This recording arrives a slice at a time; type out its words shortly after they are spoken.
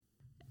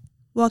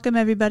Welcome,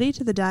 everybody,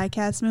 to the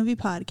Diecast Movie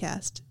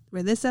Podcast,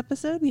 where this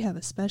episode we have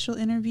a special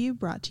interview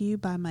brought to you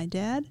by my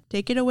dad.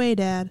 Take it away,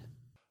 Dad.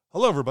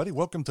 Hello, everybody.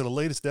 Welcome to the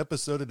latest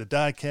episode of the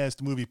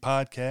Diecast Movie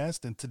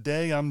Podcast, and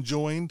today I'm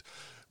joined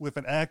with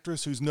an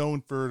actress who's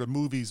known for the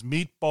movies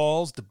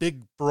Meatballs, The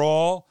Big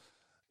Brawl,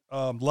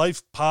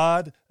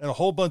 Lifepod, and a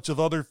whole bunch of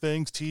other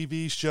things,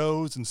 TV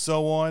shows, and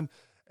so on,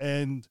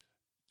 and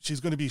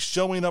she's going to be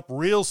showing up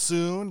real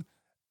soon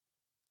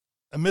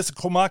at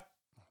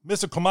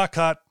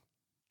Missaquamacut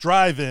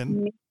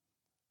Drive-In.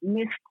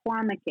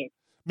 Misquamicut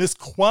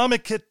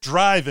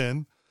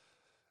Drive-In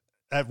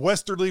at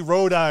Westerly,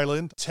 Rhode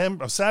Island,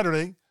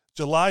 Saturday,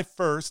 July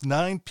 1st,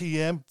 9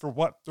 p.m. for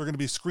what they're going to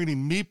be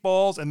screening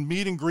Meatballs and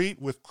meet and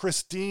greet with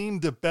Kristine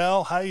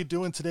DeBell. How are you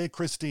doing today,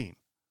 Kristine?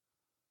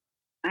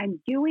 I'm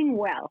doing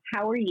well.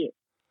 How are you?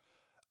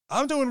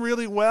 I'm doing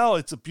really well.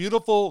 It's a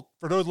beautiful,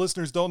 for those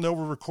listeners who don't know,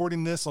 we're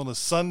recording this on a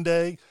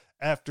Sunday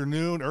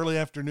afternoon, early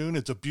afternoon.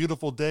 It's a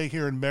beautiful day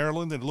here in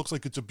Maryland, and it looks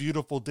like it's a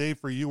beautiful day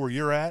for you where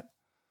you're at.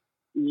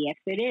 Yes,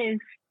 it is.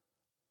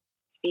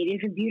 It is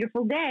a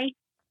beautiful day,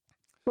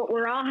 but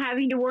we're all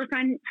having to work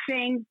on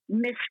saying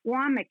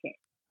Misquamicut.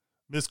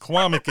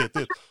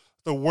 Misquamicut.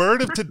 The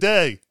word of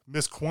today,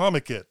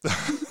 Misquamicut.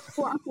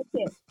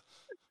 Misquamicut.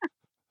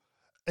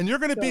 And you're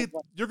going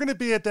to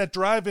be at that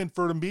drive-in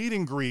for the meet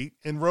and greet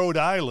in Rhode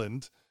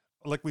Island,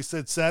 like we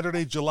said,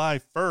 Saturday, July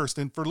 1st.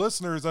 And for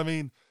listeners, I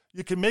mean,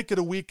 you can make it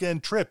a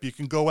weekend trip. You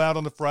can go out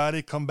on a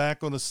Friday, come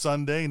back on a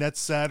Sunday, and that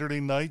Saturday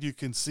night you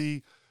can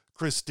see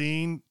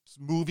Kristine's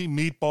movie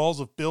Meatballs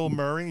with Bill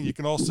Murray. And you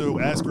can also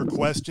ask her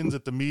questions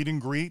at the meet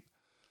and greet.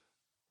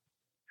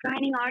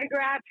 Signing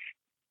autographs.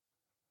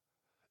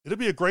 It'll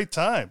be a great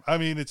time. I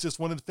mean, it's just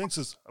one of the things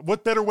is,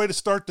 what better way to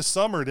start the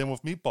summer than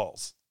with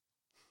Meatballs?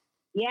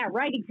 Yeah,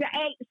 right.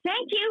 Exactly.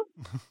 Thank you.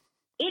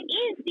 It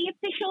is the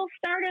official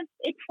start of,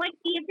 it's like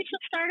the official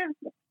start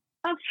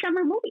of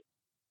summer movie.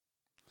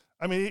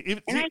 I mean, I changed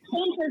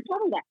the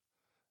song that.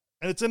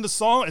 And it's in the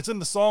song, in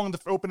the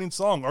opening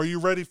song. Are you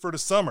ready for the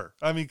summer?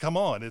 I mean, come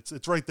on,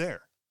 it's right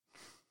there.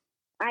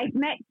 I've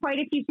met quite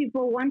a few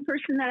people. One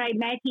person that I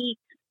met, he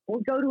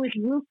would go to his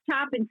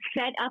rooftop and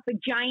set up a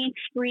giant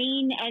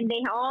screen, and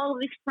all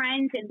of his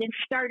friends, and then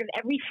start of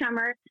every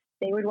summer,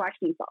 they would watch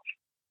Meatballs.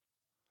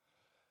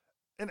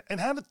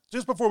 And how did,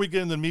 just before we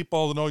get into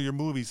Meatballs and all your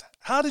movies,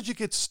 how did you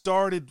get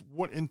started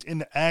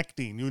in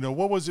acting? You know,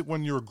 what was it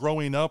when you were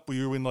growing up? Were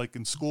you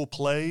in school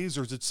plays,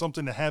 or is it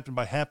something that happened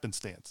by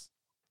happenstance?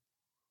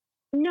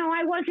 No,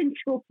 I was in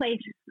school plays.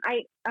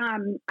 I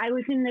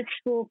was in the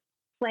school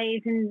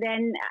plays, and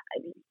then,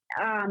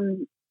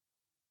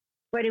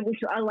 but it was,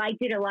 I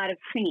did a lot of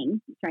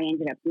singing, which I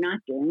ended up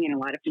not doing in a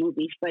lot of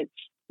movies, but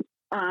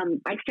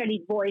I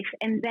studied voice.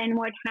 And then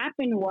what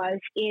happened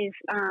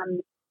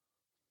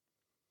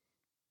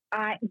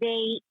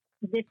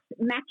this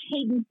Max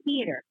Hayden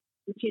Theater,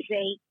 which is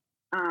they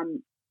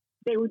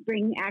would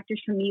bring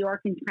actors from New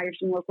York and hire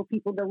some local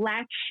people. The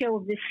last show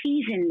of the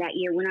season that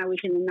year, when I was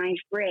in the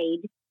 9th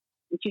grade,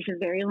 which is a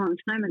very long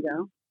time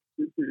ago.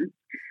 Mm-hmm.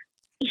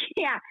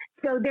 Yeah.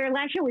 So their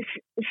last show was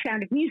The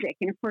Sound of Music.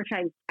 And of course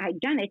I'd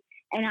done it.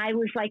 And I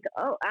was like,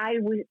 I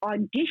was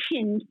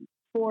auditioned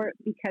for,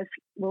 because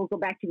we'll go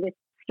back to the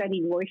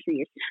studied voice for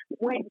years.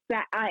 When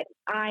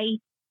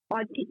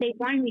they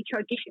wanted me to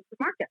audition for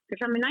Martha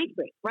because I'm in 9th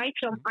grade, right?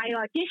 So I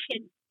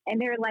auditioned, and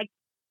they're like,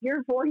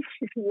 "Your voice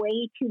is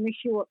way too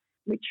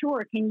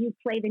mature. Can you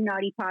play the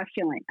naughty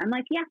postulant?" I'm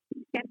like, "Yeah,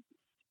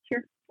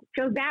 sure."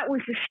 So that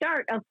was the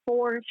start of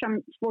 4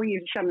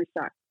 years of summer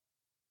stock,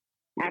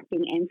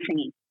 acting and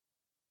singing.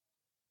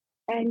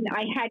 And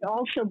I had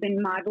also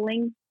been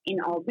modeling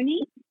in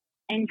Albany.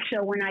 And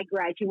so when I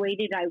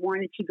graduated, I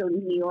wanted to go to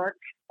New York,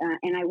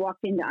 and I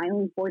walked into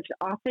Eileen Ford's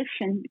office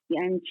and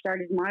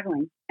started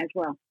modeling as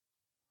well.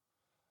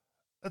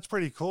 That's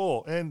pretty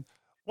cool. And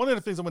one of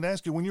the things I'm going to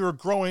ask you, when you were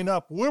growing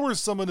up, what were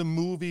some of the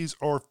movies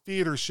or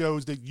theater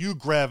shows that you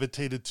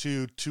gravitated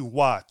to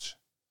watch?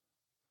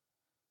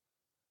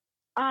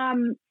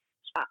 I'm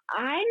a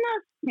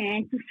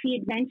fantasy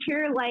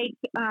adventure, like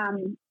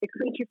The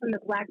Creature from the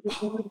Black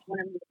Lagoon is one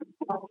of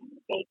my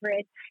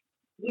favorites.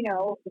 You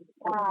know,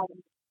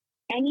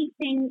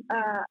 anything.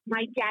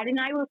 My dad and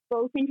I were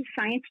both into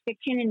science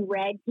fiction and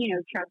read,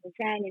 Charles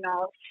Zen and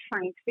all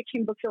science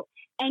fiction books. So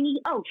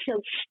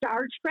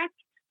Star Trek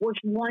was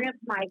one of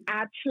my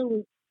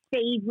absolute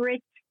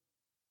favorite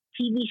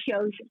TV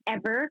shows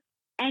ever.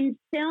 And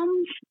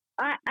films,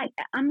 I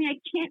mean, I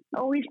can't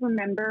always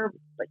remember,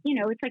 but,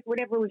 it's like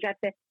whatever was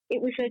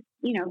it was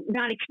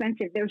not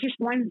expensive. There was just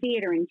one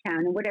theater in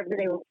town and whatever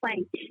they were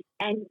playing.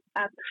 And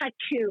cut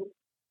to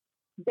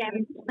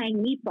them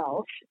playing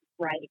Meatballs,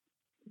 right?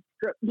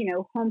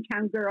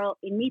 Hometown girl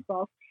in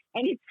Meatballs.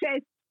 And it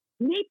says,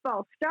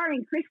 Meatballs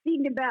starring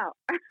Kristine DeBell.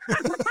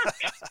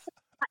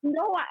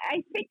 No,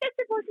 I think that's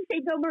supposed to say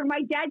Bill Murray.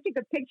 My dad took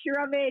a picture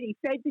of it. He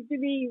sent it to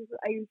me.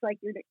 I was like,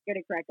 "You're going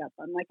to crack up."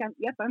 I'm like,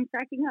 "Yep, I'm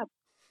cracking up."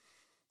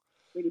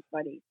 Pretty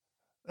funny.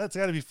 That's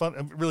got to be fun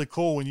and really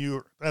cool when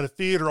you're at a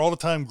theater all the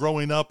time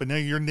growing up, and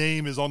then your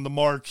name is on the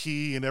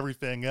marquee and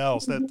everything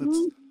else.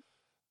 Mm-hmm.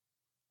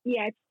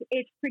 Yeah,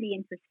 it's pretty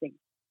interesting.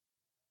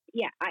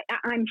 Yeah,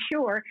 I'm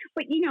sure.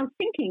 But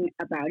thinking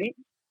about it,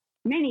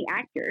 many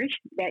actors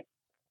that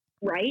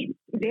right,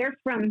 they're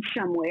from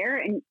somewhere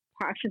and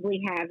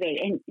possibly have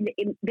I'm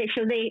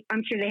sure they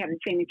have the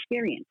same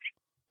experience.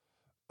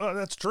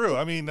 That's true.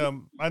 I mean,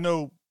 I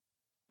know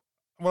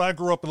when I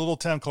grew up in a little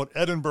town called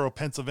Edinburgh,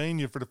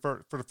 Pennsylvania, for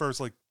the first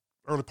like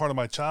early part of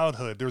my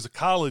childhood, there was a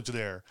college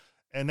there,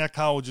 and that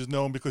college is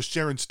known because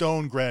Sharon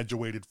Stone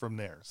graduated from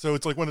there. So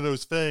it's like one of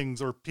those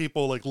things where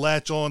people like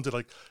latch on to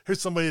like,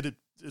 here's somebody that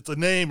it's a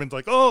name and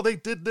like, oh, they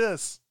did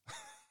this.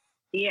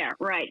 Yeah,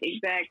 right,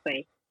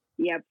 exactly.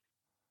 Yep.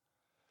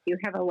 You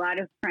have a lot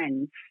of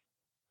friends.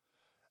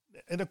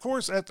 And of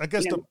course, I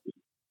guess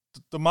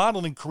the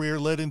modeling career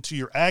led into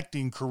your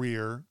acting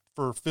career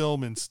for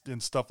film and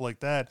stuff like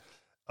that.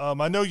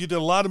 I know you did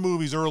a lot of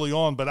movies early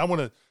on, but I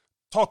want to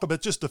talk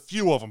about just a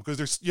few of them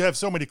because you have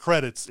so many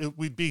credits.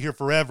 We'd be here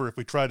forever if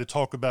we tried to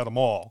talk about them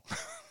all.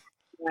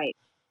 Right.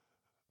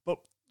 But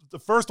the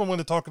first one I want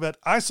to talk about,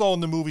 I saw in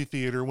the movie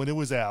theater when it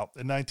was out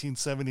in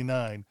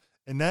 1979,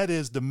 and that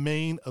is The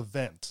Main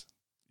Event.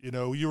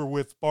 You were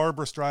with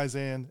Barbara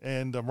Streisand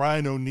and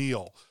Ryan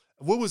O'Neal.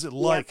 What was it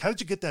like? Yep. How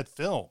did you get that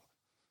film?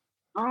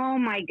 Oh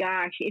my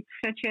gosh, it's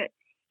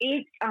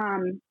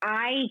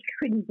I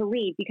couldn't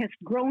believe, because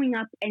growing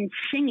up and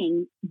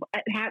singing,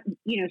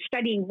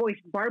 studying voice,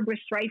 Barbara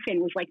Streisand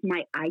was like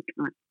my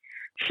icon.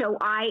 So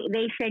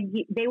they said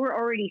they were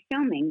already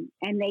filming,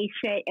 and they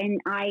said,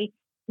 and I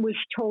was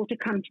told to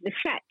come to the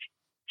set.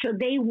 So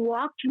they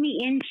walked me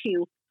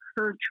into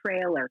her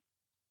trailer,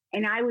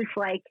 and I was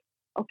like,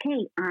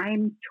 okay,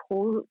 I'm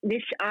told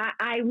this.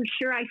 I was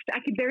sure I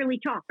could barely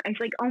talk. I was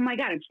like, oh my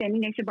God, I'm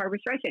standing next to Barbara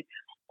Streisand.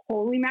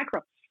 Holy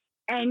mackerel.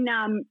 And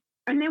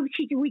then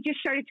we just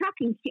started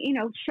talking,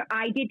 so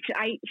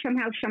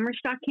somehow Summer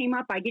Stock came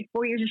up. I did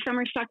 4 years of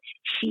Summer Stock.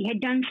 She had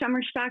done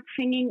Summer Stock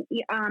singing,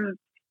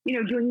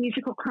 doing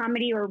musical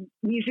comedy or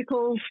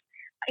musicals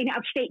in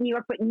upstate New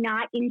York, but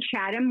not in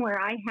Chatham where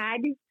I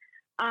had.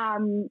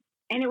 And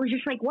it was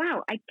just like,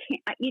 wow, I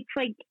can't,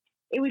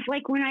 it was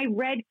like when I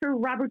read for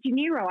Robert De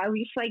Niro, I was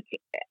just like,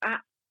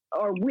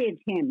 or with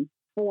him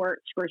for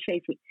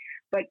Scorsese,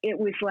 but it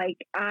was like,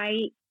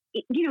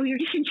 you're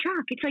just in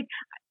shock. It's like,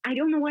 I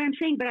don't know what I'm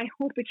saying, but I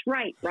hope it's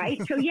right.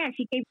 Right. So yes,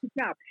 he gave the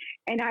job.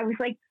 And I was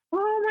like,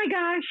 oh my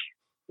gosh.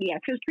 Yeah.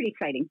 So it's pretty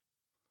exciting.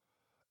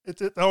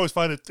 I always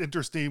find it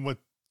interesting when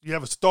you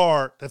have a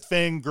star that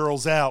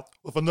fangirls out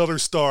with another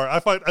star. I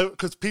find,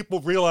 because people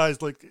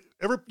realize like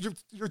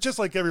you're just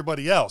like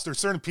everybody else. There's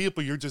certain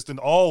people you're just in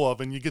awe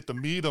of and you get to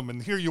meet them.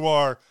 And here you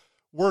are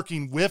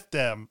working with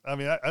them. I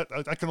mean,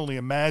 I can only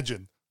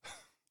imagine.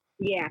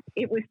 Yeah,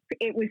 it was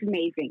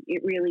amazing.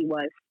 It really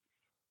was.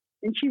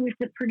 And she was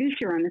the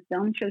producer on the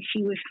film, so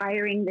she was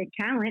hiring the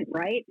talent,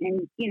 right?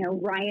 And,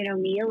 Ryan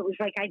O'Neal, it was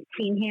like I'd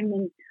seen him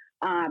in,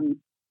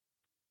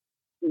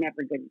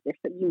 never good at this,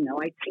 but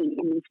I'd seen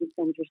him in some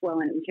films as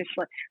well, and it was just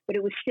like, but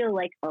it was still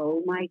like,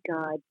 oh my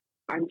God,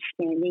 I'm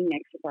standing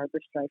next to Barbara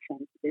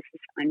Streisand. This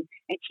is fun.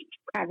 And she's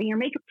having her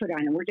makeup put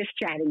on, and we're just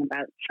chatting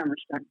about Summer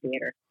Stock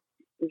Theater.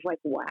 It was like,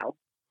 wow.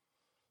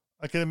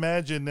 I can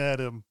imagine that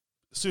as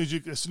soon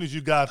as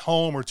you got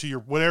home or to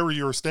your whatever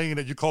you were staying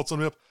at, you called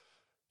someone up.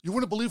 You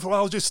wouldn't believe who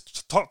I was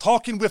just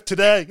talking with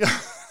today. Okay,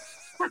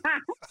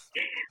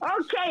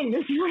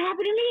 this is what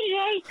happened to me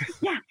today.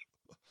 Yeah.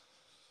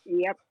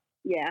 Yep.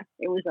 Yeah,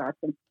 it was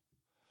awesome.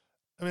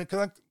 I mean,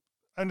 because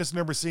I just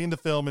remember seeing the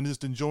film and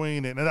just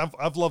enjoying it. And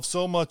I've loved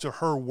so much of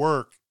her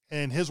work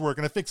and his work.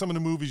 And I think some of the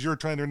movies you're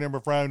trying to remember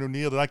of Ryan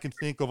O'Neal that I can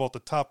think of off the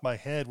top of my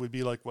head would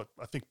be like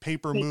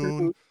Paper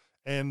Moon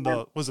and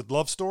was it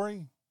Love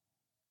Story?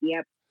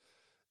 Yep.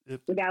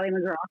 With Ally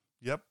McGraw.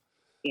 Yep.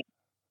 Yeah.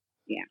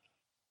 Yeah.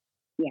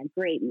 Yeah,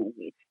 great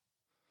movies.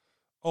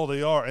 Oh,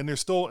 they are, and they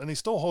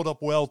still hold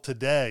up well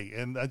today.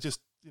 And I just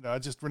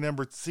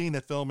remember seeing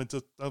that film. And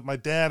my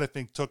dad, I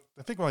think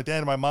my dad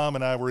and my mom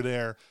and I were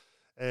there,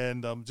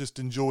 and just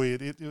enjoy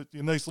it. It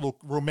a nice little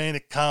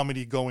romantic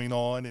comedy going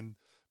on. And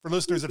for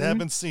listeners that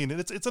haven't seen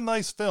it, it's a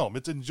nice film.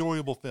 It's an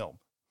enjoyable film.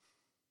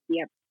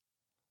 Yep.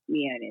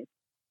 Yeah, it is.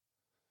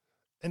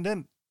 And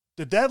then,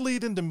 did that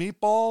lead into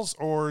Meatballs,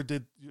 or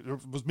did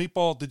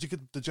you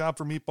get the job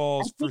for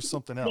Meatballs for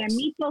something else? Yeah,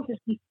 Meatballs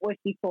was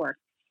before.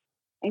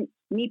 And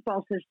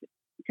Meatballs was,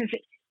 because,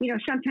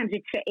 sometimes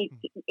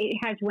it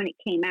has when it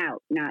came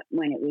out, not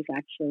when it was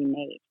actually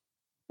made,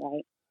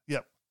 right?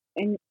 Yep.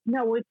 And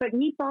no, but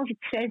Meatballs, it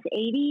says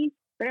 80s,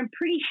 but I'm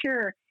pretty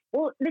sure,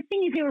 well, the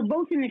thing is they were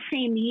both in the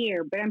same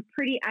year, but I'm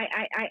pretty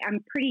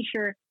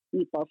sure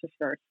Meatballs was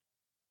first.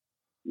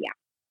 Yeah.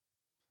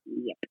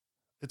 Yep.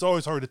 It's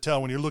always hard to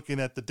tell when you're looking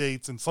at the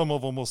dates, and some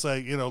of them will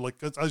say, like,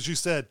 as you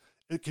said,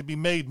 it could be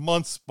made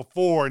months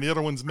before and the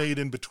other one's made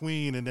in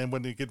between. And then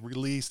when they get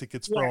released, it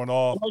gets thrown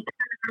off.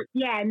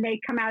 And they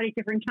come out at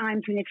different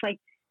times, and it's like,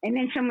 and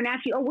then someone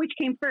asks you, oh, which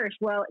came first?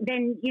 Well,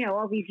 then,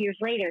 all these years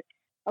later,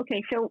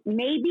 okay, so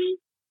maybe,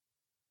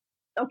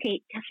 okay,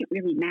 it doesn't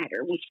really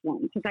matter which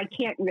one, because I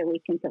can't really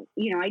think of,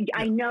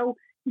 I know,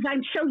 because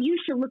I'm so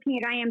used to looking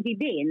at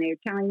IMDb, and they're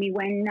telling me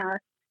when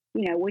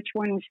which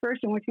one was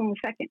first and which one was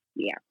second.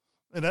 Yeah.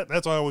 And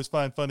that's what I always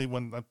find funny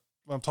when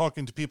I'm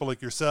talking to people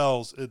like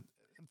yourselves.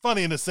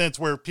 Funny in a sense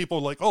where people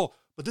are like, oh,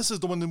 but this is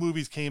the when the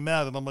movies came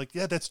out. And I'm like,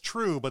 yeah, that's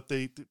true. But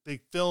they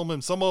film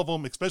them, some of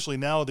them, especially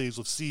nowadays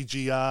with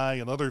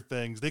CGI and other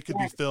things, they could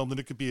be filmed and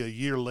it could be a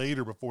year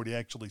later before they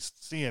actually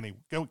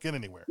get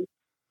anywhere.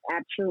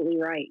 Absolutely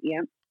right.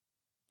 Yep.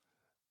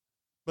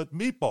 But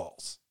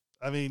Meatballs,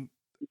 I mean,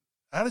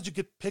 how did you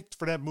get picked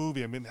for that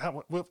movie? I mean,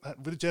 what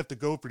did you have to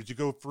go for? Did you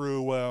go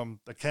through a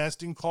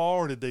casting call,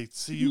 or did they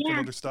see you from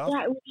other stuff?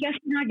 Yeah, it was just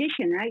an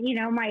audition.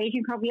 My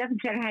agent called me up and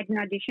said I had an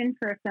audition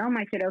for a film.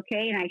 I said,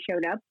 okay, and I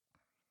showed up.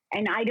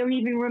 And I don't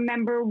even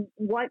remember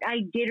what I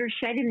did or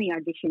said in the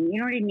audition. You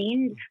know what I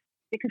mean?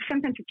 Because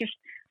sometimes it just,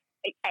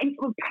 and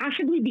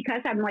possibly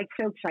because I'm like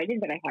so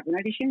excited that I have an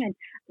audition and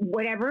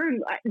whatever,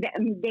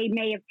 they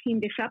may have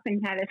teamed us up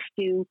and had us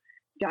do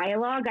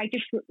dialogue. I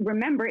just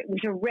remember it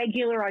was a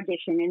regular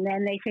audition, and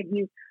then they said,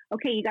 you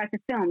got the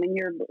film, and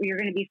you're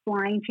going to be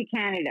flying to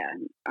Canada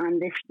on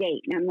this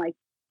date. And I'm like,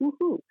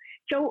 woohoo!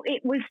 So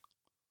it was,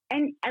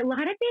 and a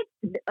lot of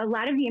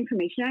the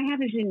information I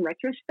have is in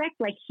retrospect,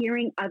 like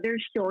hearing other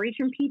stories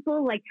from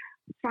people, like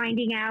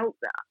finding out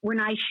when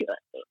I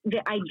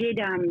did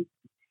a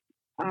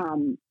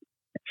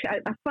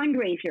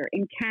fundraiser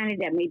in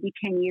Canada maybe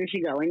 10 years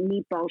ago, and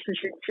Meatballs was,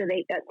 so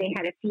they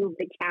had a few of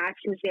the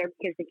cast was there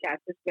because the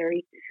cast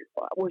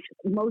was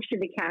most of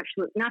the cast,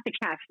 not the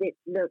cast,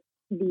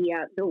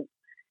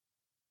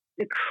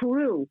 the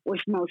crew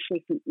was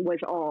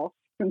all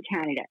from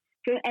Canada.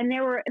 So, and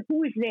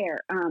who was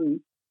there?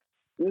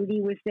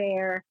 Rudy was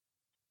there.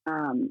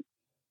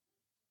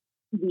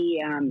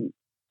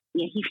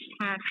 He's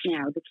passed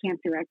now, the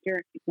camp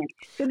director.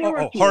 So there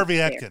were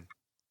Harvey Atkin.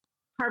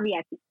 Harvey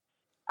Atkin.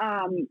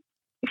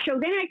 So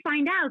then I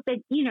find out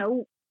that,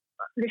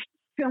 this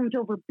film's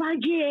over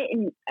budget,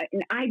 and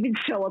I've been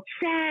so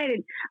upset.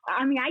 And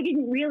I mean, I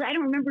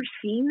don't remember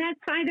seeing that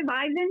side of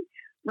Ivan,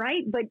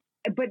 right? But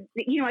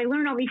I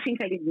learned all these things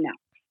I didn't know.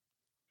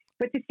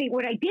 But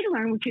what I did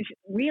learn, which is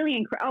really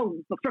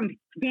incredible, from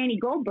Danny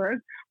Goldberg,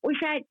 was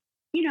that,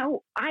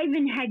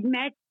 Ivan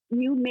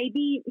knew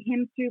maybe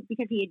him through,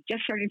 because he had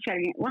just started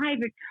Saturday Night Live,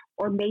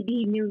 or maybe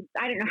he knew,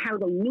 I don't know how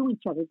they knew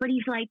each other, but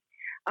he's like,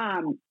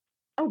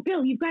 oh,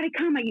 Bill, you've got to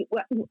come. I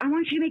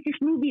want you to make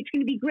this movie. It's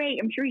going to be great.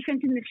 I'm sure he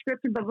sent in the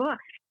script and blah, blah, blah.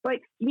 But,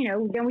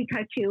 then we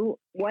cut to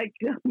what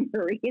Bill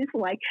Murray is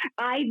like.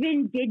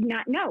 Ivan did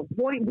not know.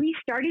 Boy, we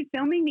started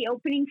filming the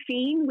opening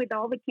scene with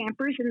all the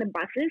campers and the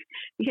buses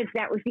because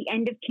that was the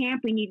end of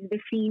camp. We needed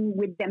the scene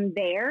with them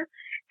there.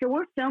 So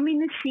we're filming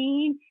the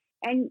scene,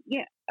 and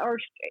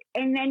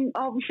and then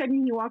all of a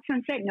sudden he walks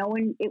on set. No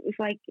one. It was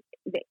like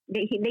they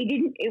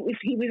didn't. It was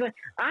he was like,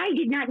 I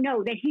did not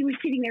know that he was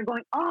sitting there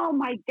going, oh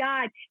my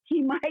God,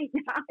 he might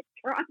not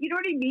try. You know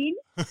what I mean?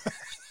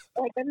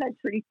 Like, and that's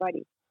pretty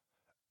funny.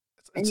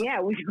 And yeah,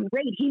 it was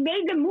great. He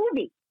made the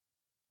movie.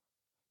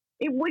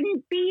 It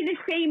wouldn't be the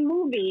same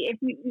movie if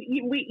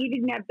you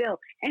didn't have Bill.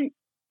 And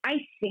I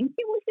think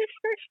it was his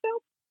first film.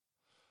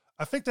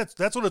 I think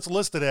that's what it's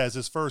listed as,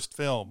 his first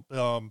film.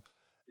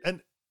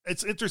 And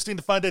it's interesting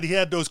to find that he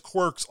had those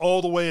quirks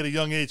all the way at a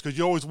young age, because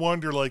you always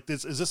wonder, like,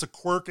 is this a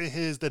quirk of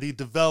his that he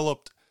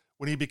developed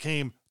when he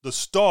became the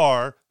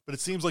star? But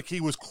it seems like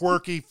he was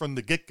quirky from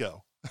the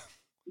get-go.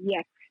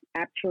 Yes,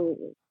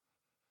 absolutely.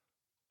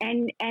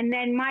 And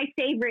then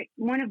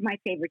one of my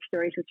favorite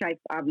stories, which I've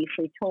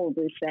obviously told,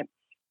 is that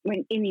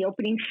when in the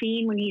opening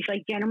scene, when he's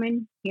like,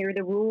 gentlemen, here are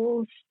the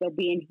rules. They'll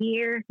be in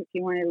here if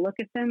you want to look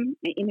at them,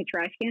 in the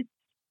trash can.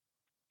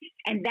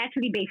 And that's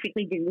what he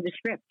basically did with the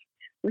script,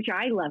 which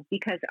I love,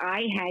 because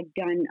I had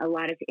done a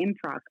lot of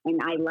improv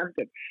and I loved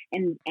it.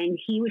 And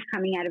he was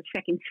coming out of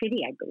Second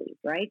City, I believe,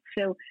 right?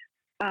 So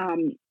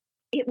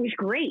it was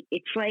great.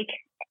 It's like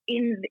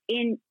in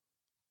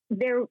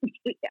there,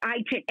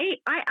 I said,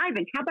 hey,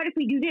 Ivan, how about if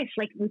we do this?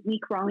 Like with me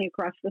crawling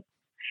across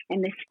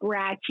and the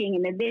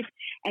scratching and this.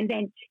 And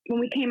then when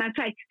we came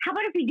outside, how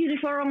about if we do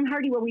this Laurel and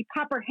Hardy where we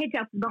pop our heads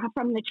up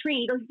from the tree?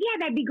 He goes, yeah,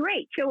 that'd be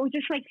great. So it was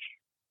just like,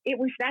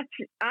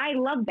 I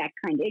love that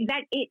kind of,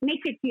 it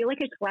makes it feel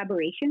like a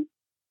collaboration,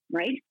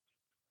 right?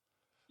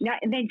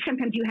 And then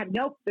sometimes you have,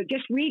 nope, but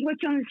just read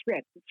what's on the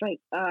script. It's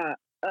like,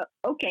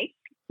 okay.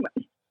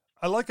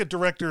 I like a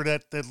director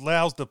that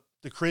allows the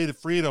creative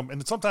freedom,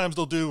 and sometimes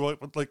they'll do,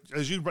 like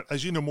as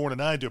you know more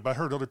than I do, but I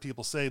heard other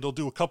people say they'll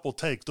do a couple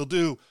takes. They'll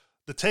do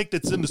the take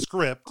that's in the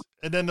script,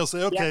 and then they'll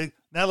say, okay,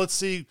 now let's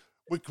see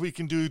what we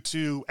can do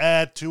to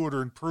add to it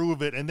or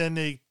improve it, and then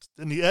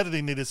in the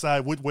editing they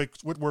decide what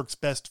works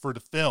best for the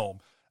film.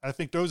 And I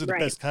think those are the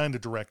best kind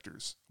of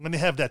directors when they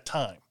have that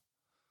time.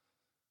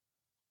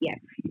 Yes.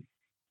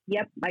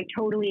 Yep, I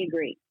totally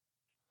agree.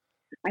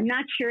 I'm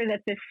not sure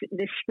that the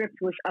script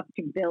was up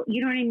to Bill.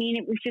 You know what I mean?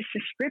 It was just a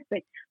script,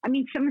 but I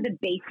mean, some of the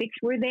basics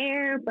were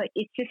there, but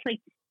it's just like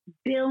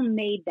Bill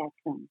made that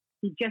film.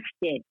 He just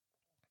did.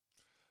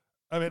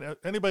 I mean,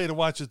 anybody that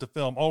watches the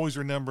film always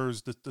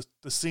remembers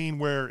the scene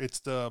where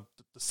it's the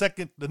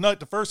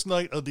first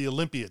night of the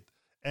Olympiad,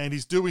 and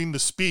he's doing the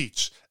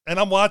speech. And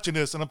I'm watching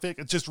this, and I'm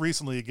thinking, just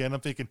recently again,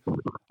 I'm thinking,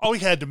 oh,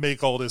 he had to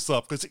make all this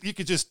up, because you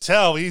could just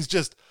tell he's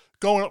just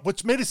going,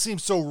 which made it seem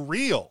so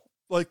real.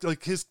 Like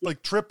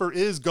Tripper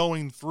is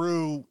going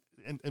through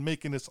and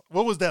making this.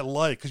 What was that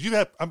like?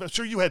 Because I'm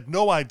sure you had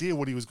no idea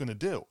what he was going to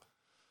do.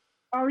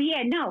 Oh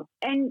yeah, no.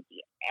 And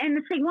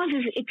the thing was,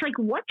 is it's like,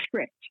 what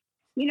script?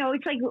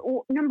 It's like,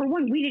 number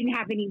one, we didn't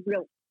have any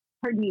real,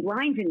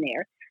 lines in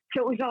there.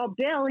 So it was all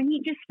Bill, and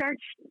he just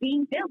starts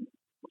being Bill.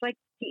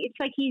 It's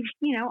like he's,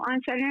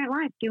 on Saturday Night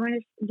Live doing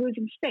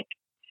his stick.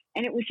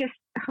 And it was just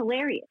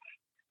hilarious.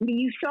 I mean,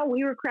 you saw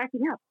we were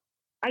cracking up.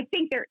 I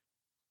think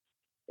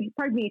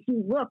if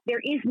you look,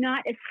 there is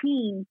not a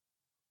scene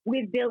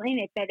with Bill in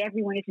it that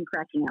everyone isn't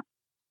cracking up.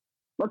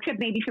 Well, except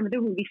maybe some of the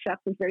Ruby stuff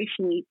was very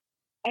sweet.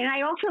 And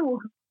I also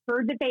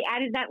heard that they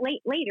added that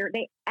later.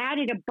 They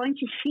added a bunch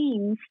of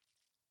scenes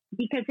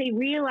because they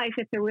realized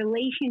that the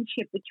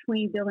relationship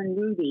between Bill and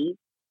Ruby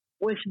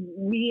was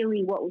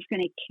really what was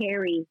going to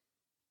carry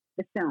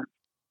the film.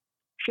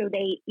 So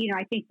they,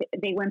 I think that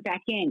they went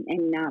back in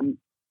and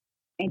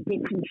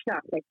did some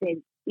stuff that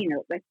did,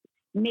 like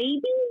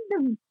maybe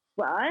the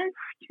bus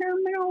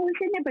terminal was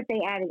in there, but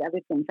they added other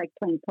things like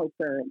playing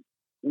poker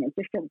and,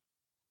 just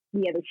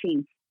the other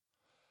scenes.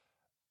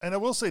 And I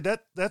will say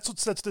that's what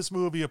sets this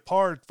movie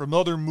apart from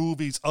other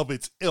movies of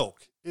its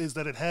ilk, is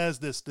that it has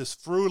this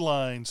through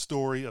line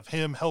story of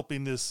him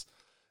helping this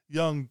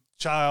young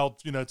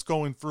child, it's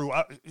going through,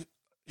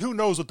 who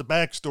knows what the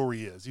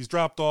backstory is. He's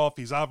dropped off.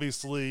 He's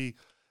obviously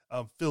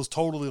feels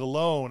totally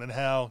alone, and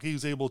how he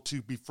was able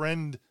to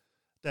befriend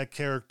that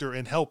character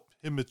and help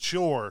him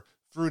mature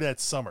through that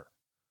summer.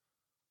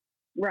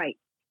 Right.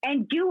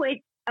 And do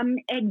it,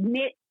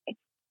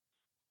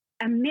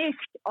 amidst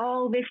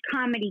all this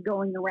comedy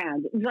going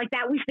around. It was like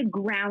that was the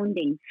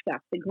grounding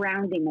stuff. The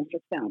grounding of the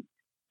film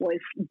was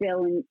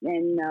Bill and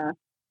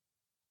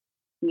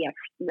yes,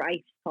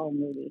 Rice Paul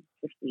movie.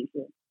 Just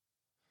easier.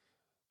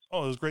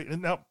 Oh, it was great.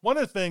 And now, one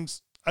of the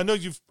things, I know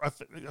I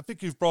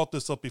think you've brought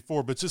this up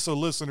before, but just so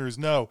listeners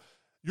know,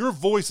 your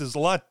voice is a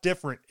lot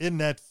different in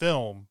that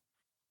film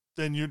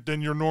than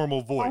your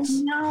normal voice.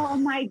 Oh no! Oh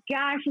my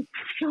gosh, it's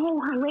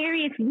so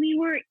hilarious. We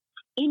were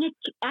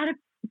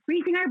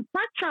freezing our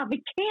butts off at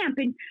camp,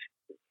 and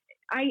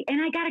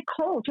I got a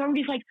cold. So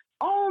everybody's like,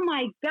 "Oh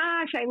my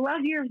gosh, I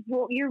love your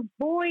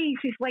voice.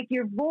 It's like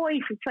your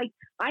voice. It's like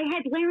I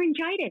had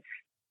laryngitis.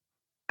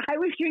 I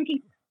was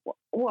drinking."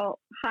 Well,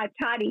 hot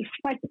toddies,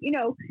 but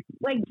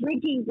like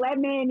drinking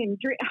lemon and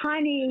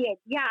honey, and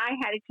yeah, I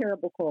had a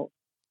terrible cold.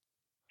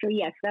 So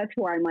yes, that's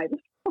why my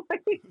voice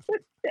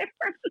was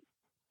different.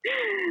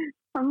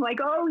 I'm like,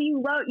 oh,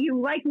 you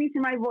like me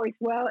for my voice?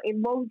 Well, it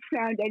won't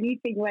sound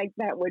anything like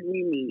that when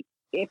we meet,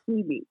 if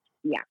we meet.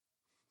 Yeah.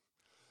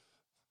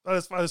 I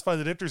just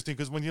find it interesting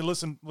because when you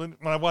listen, when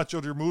I watch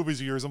other movies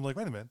of yours, I'm like,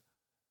 wait a minute,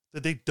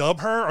 did they dub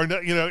her or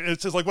not?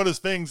 It's just like one of those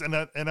things. And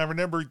I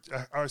remember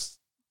I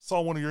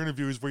saw one of your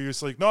interviews where you're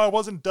just like, no, I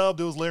wasn't dubbed.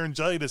 It was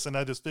laryngitis. And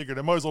I just figured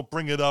I might as well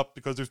bring it up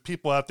because there's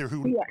people out there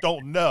who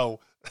don't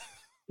know.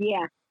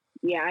 Yeah.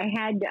 Yeah.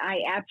 I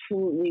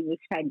absolutely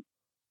had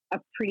a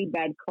pretty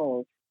bad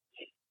cold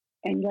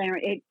and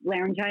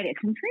laryngitis.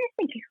 I'm trying to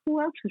think who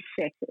else was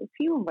sick. A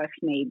few of us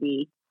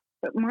maybe,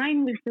 but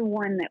mine was the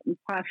one that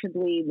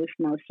possibly was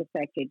most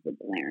affected with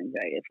the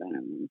laryngitis. I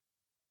don't know.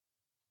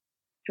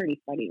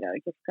 Pretty funny though.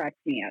 It just cracks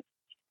me up.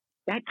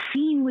 That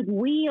scene with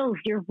Wheels,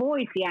 your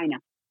voice. Yeah, I know.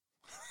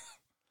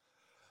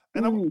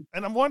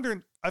 And I'm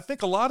wondering, I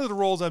think a lot of the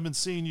roles I've been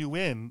seeing you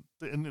in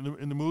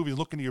the movies,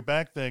 looking at your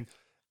back thing,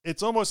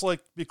 it's almost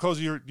like because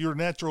of your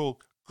natural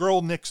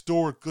girl next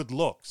door good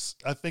looks.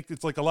 I think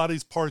it's like a lot of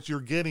these parts you're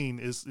getting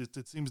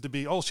it seems to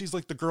be, oh, she's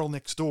like the girl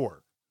next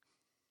door.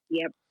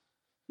 Yep.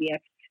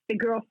 Yes. The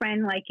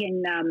girlfriend, like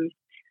in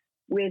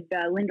with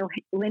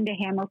Linda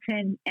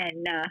Hamilton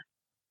and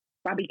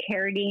Bobby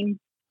Carradine.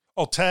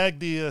 Oh, Tag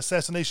the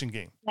Assassination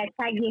Game. Yeah,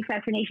 Tag the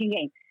Assassination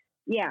Game.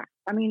 Yeah.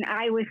 I mean,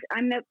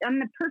 I'm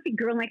the perfect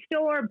girl next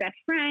door, best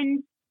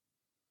friend.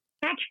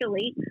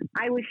 Actually,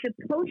 I was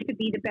supposed to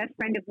be the best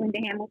friend of Linda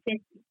Hamilton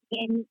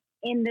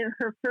in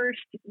her first,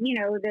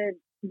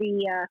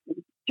 the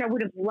I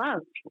would have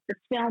loved the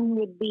film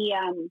with the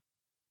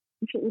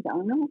it was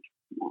Arnold.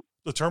 No.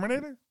 The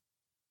Terminator?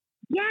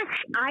 Yes,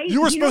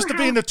 You were supposed to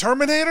be in the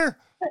Terminator?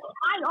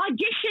 I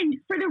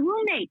auditioned for the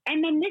roommate,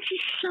 and then this is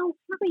so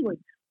Hollywood.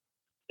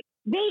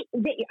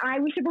 I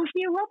was supposed to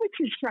be an aerobics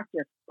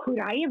instructor. Could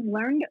I have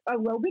learned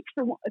aerobics?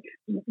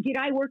 Did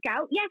I work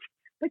out? Yes,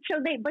 but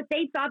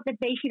they thought that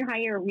they should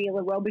hire a real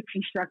aerobics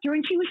instructor,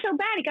 and she was so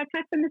bad it got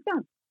cut from the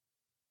film.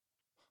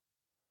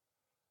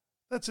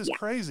 That's just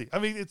crazy. I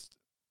mean, it's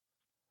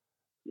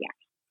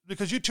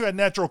because you two had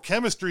natural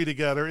chemistry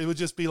together. It would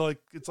just be like,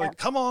 it's like,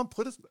 come on,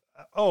 put us.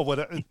 Oh,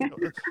 what?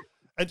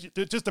 And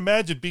just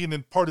imagine being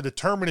in part of the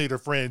Terminator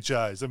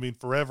franchise. I mean,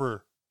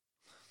 forever.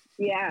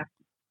 Yeah.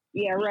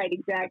 Yeah, right.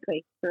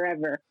 Exactly.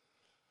 Forever.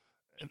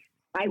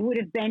 I would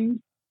have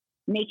been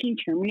making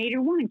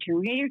Terminator 1,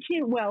 Terminator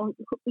 2. Well,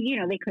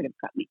 they could have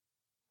cut me.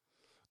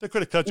 They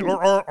could have cut you,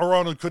 or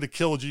Arnold could have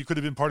killed you. You could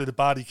have been part of the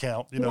body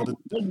count. You know.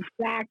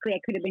 Exactly. I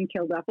could have been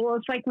killed off. Well,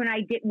 it's like when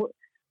I did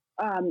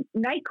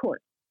Night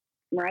Court,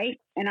 right?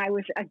 And I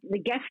was the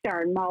guest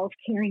star, and Maul's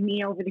carrying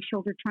me over the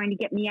shoulder, trying to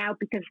get me out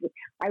because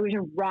I was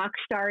a rock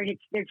star. And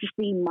they're just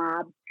being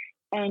mobbed,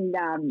 and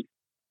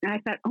I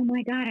thought, oh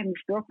my God, I'm his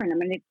girlfriend.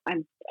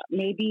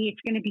 Maybe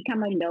it's going to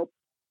become a nope,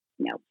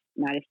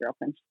 not his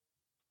girlfriend.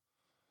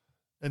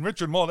 And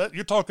Richard Maul,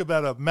 you're talking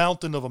about a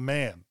mountain of a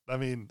man. I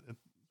mean,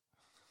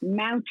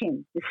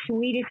 mountain, the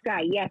sweetest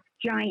guy. Yes,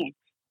 giant.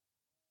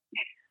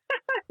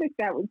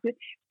 That was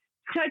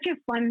such a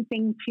fun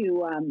thing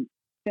to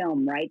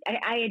film, right?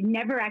 I had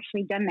never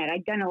actually done that.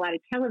 I'd done a lot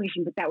of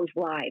television, but that was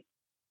live.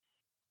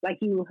 Like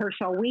you rehearse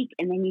all week,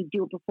 and then you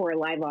do it before a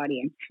live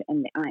audience,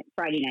 and on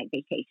Friday night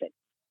they tape it.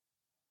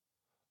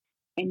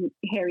 And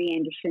Harry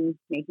Anderson,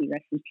 may he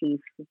rest in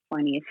peace, the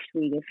funniest,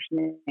 sweetest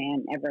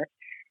man ever.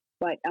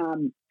 But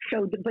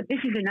but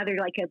this is another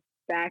like a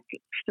back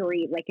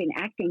story, like an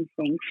acting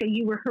thing. So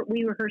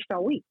we rehearsed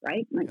all week,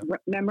 right? Like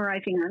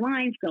memorizing our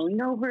lines,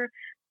 going over,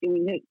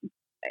 doing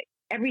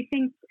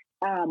everything,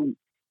 and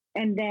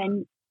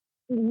then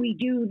we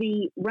do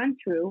the run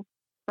through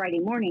Friday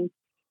morning,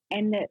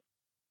 and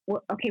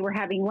we're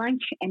having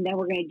lunch, and then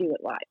we're going to do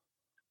it live.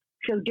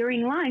 So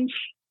during lunch,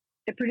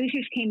 the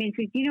producers came in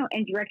and said,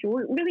 and director,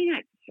 we're really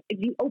not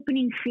the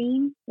opening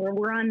scene where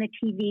we're on the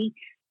TV.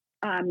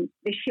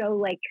 The show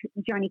like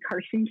Johnny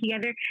Carson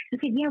together. I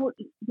said, yeah,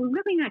 we're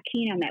really not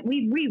keen on that.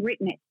 We've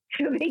rewritten it.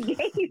 So they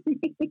gave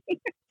me.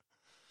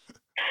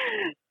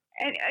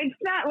 And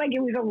it's not like it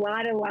was a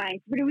lot of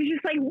lines, but it was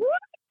just like, what?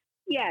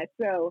 Yeah.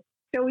 So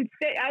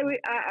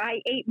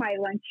I ate my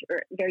lunch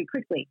very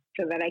quickly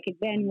so that I could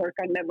then work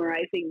on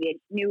memorizing the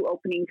new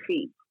opening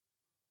scene.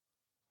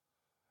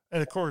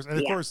 And of course,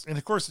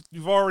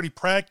 you've already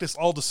practiced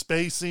all the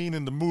spacing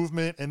and the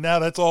movement, and now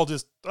that's all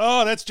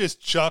that's just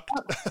chucked.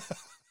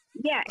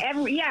 Yeah,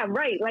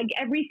 right. Like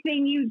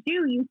everything you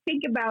do, you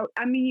think about,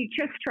 you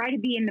just try to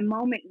be in the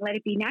moment and let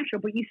it be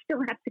natural, but you still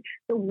have to,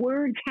 the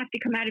words have to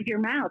come out of your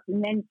mouth.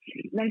 And then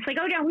it's like,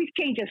 oh no, we've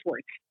changed those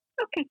words.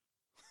 Okay.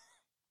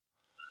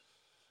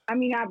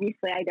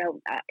 Obviously I don't,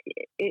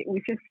 it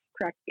was just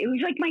correct. It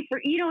was like my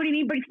first, you know what I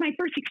mean? But it's my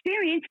first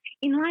experience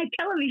in live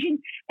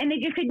television, and they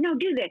just said, no,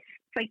 do this.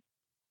 It's like,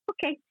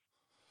 okay.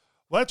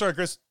 Well, that's right,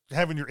 Chris.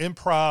 Having your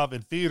improv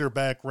and theater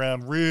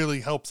background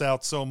really helps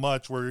out so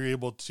much, where you're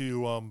able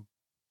to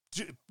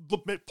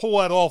pull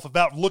that off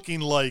without looking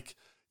like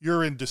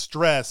you're in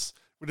distress.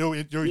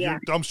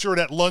 I'm sure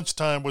that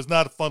lunchtime was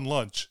not a fun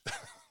lunch.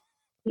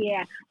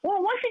 Yeah. Well,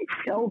 it wasn't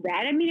so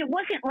bad. It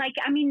wasn't like,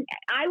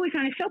 I was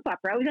on a soap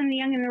opera. I was on The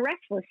Young and the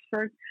Restless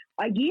for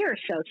a year or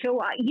so.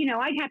 So,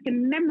 I'd have to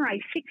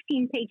memorize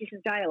 16 pages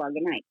of dialogue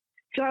a night.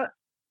 So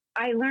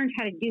I learned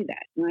how to do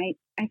that, right?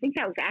 I think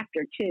that was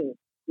after, too.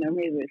 No,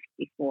 maybe it was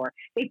before.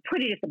 They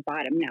put it at the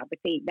bottom now, but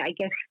I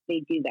guess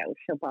they do that with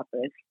soap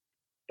operas.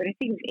 But I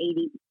think it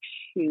was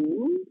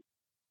 82.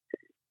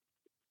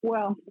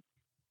 Well,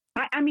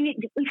 it's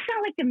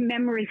not like the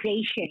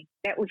memorization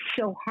that was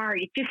so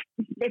hard. It's just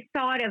the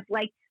thought of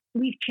like,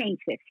 we've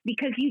changed this,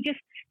 because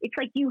it's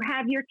like you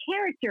have your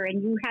character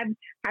and you have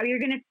how you're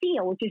going to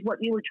feel, which is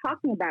what you were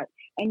talking about,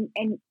 and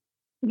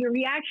your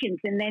reactions.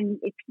 And then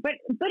but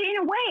in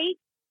a way,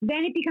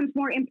 then it becomes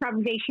more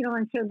improvisational,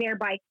 and so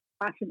thereby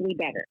possibly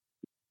better.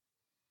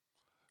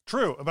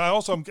 True.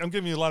 But I'm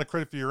giving you a lot of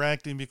credit for your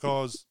acting,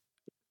 because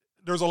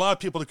there's a lot of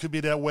people that could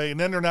be that way, and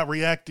then they're not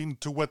reacting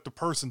to what the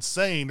person's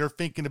saying. They're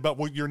thinking about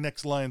what your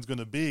next line is going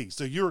to be.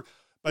 So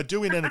by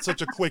doing that in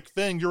such a quick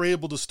thing, you're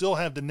able to still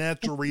have the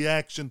natural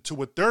reaction to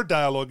what their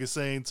dialogue is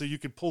saying. So you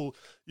can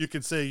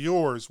say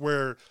yours,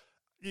 where,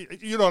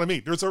 you know what I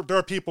mean? There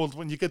are people,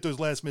 when you get those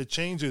last minute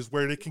changes,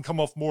 where they can come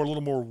off a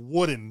little more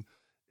wooden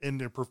in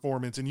their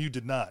performance, and you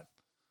did not.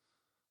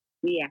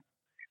 Yeah.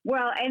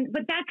 Well,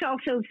 but that's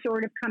also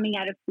sort of coming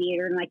out of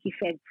theater. And like you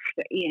said,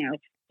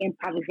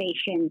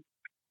 improvisation.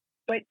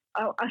 But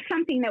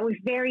something that was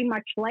very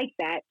much like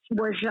that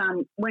was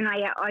when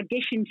I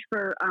auditioned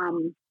for,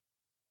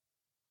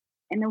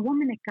 and the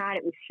woman that got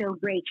it was so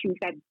great. She was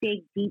that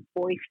big, deep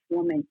voiced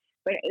woman.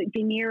 But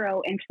De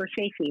Niro and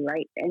Scorsese,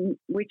 right? And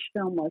which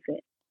film was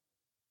it?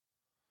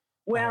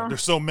 Well,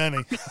 there's so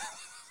many.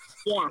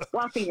 Yeah,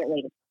 well, I'll figure it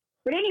later.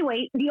 But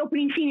anyway, the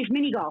opening scene is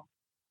mini golf.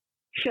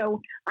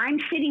 So I'm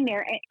sitting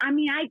there, and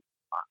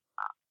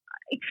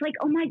it's like,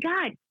 oh my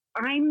God,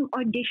 I'm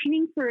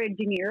auditioning for a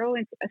De Niro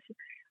and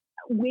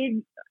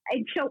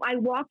so I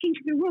walk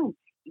into the room.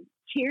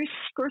 Here's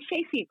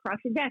Scorsese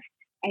across the desk,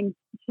 and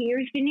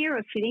here's De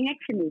Niro sitting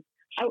next to me.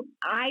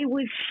 I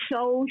was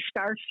so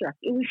starstruck.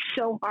 It was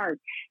so hard.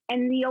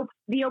 And the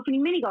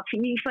opening mini golf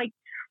scene, he's like,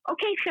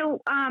 okay,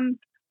 so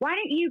why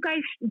don't you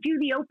guys do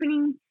the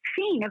opening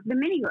scene of the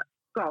mini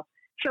golf?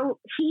 So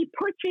he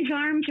puts his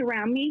arms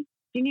around me,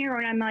 De Niro,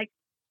 and I'm like,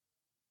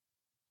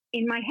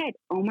 in my head,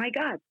 oh my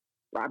God,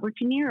 Robert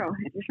De Niro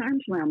has his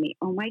arms around me.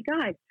 Oh my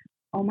God.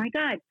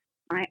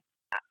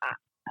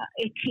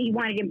 he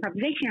wanted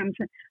improvisation.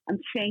 I'm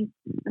saying,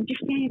 I'm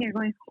just standing there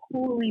going,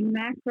 holy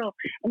mackerel.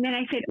 And then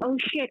I said, oh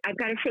shit, I've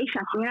got to say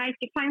something. And I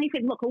finally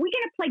said, look, are we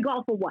going to play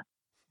golf or what?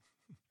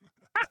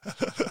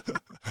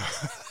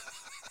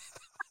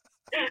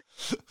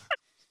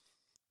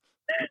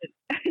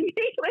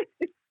 Needless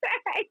to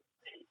say,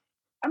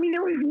 I mean,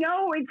 there was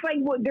no, it's like,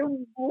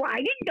 I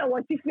didn't know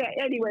what to say.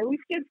 Anyway, it was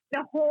just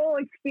the whole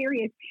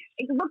experience.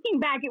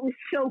 Looking back, it was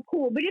so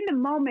cool. But in the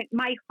moment,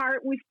 my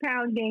heart was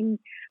pounding.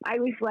 I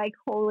was like,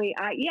 holy,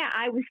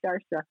 I was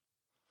starstruck.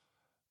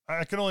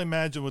 I can only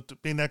imagine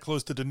with being that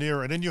close to De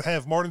Niro. And then you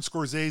have Martin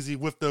Scorsese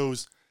with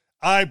those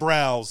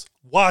eyebrows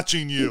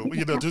watching you.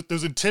 You know,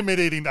 those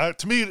intimidating.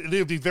 To me, it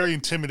would be very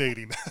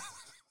intimidating.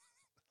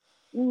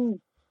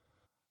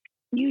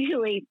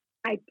 Usually,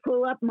 I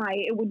pull up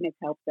it wouldn't have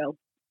helped though.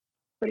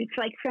 But it's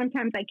like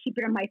sometimes I keep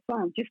it on my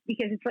phone just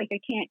because it's like I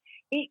can't,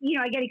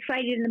 I get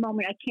excited in the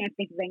moment. I can't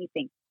think of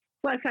anything.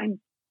 Plus you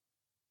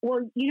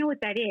know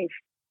what that is?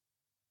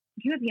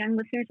 Do you have young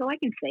listeners? So I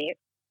can say it.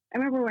 I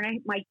remember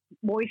when my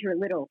boys were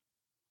little,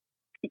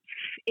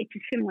 it's a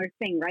similar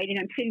thing, right? And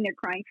I'm sitting there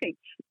crying, saying,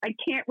 I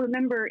can't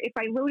remember if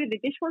I loaded the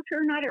dishwasher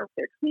or not, or if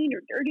they're clean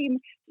or dirty. And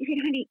she said,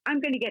 honey,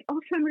 I'm going to get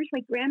Alzheimer's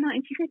like grandma.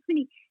 And she said,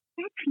 honey,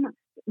 that's not,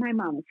 my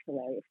mom is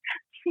hilarious.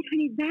 She said,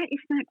 honey, that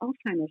is not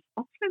Alzheimer's.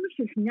 Alzheimer's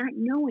is not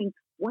knowing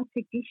what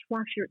the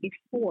dishwasher is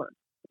for.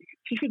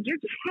 She said, you're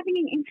just having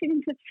an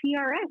incidence of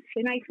CRS.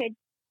 And I said,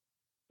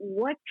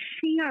 what's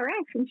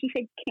CRS? And she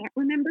said, can't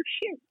remember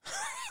shit.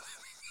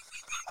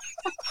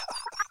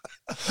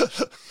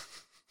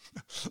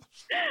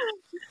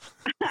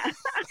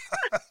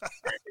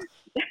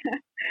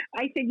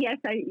 I said, yes,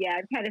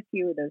 I've had a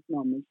few of those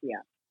moments,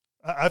 yeah.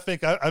 I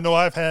think, I know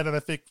I've had, and I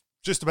think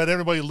just about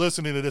everybody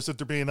listening to this, if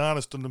they're being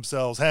honest with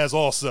themselves, has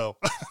also.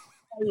 Yeah,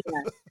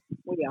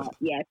 we are.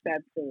 Yes,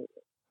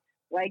 absolutely.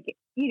 Like,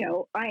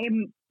 I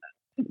am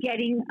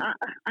getting,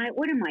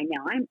 what am I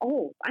now? I'm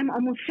old. I'm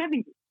almost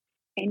 70.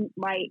 And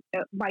my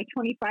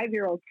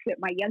 25-year-old,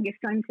 my youngest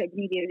son said to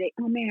me the other day,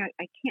 oh man,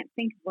 I can't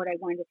think of what I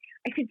wanted.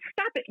 I said,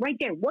 stop it right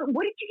there. What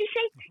did you just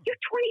say? You're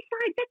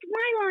 25. That's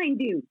my line,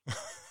 dude.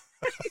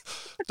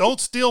 Don't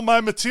steal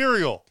my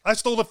material. I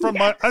stole it from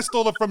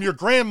your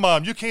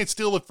grandmom. You can't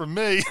steal it from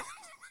me.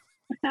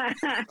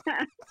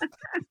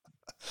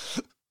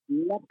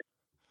 Yep.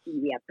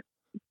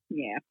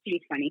 Yeah,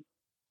 pretty funny.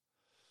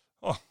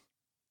 Oh,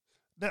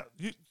 now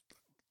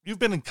you've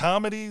been in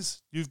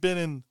comedies, you've been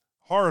in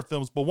horror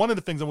films, but one of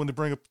the things I wanted to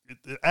bring up,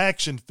 the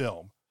action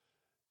film,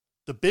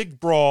 The Big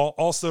Brawl,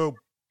 also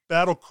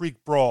Battle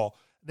Creek Brawl.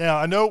 Now,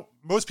 I know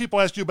most people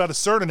ask you about a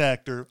certain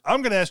actor.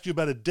 I'm going to ask you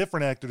about a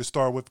different actor to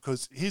start with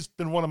because he's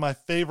been one of my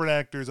favorite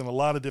actors in a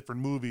lot of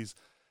different movies,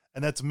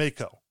 and that's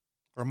Mako.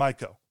 Oh,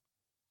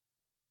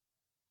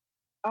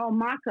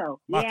 Mako.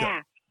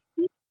 Yeah.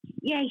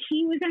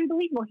 He was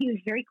unbelievable. He was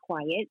very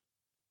quiet,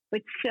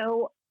 but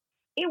so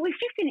it was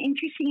just an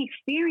interesting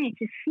experience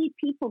to see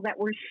people that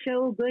were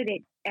so good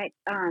at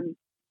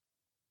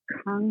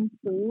Kung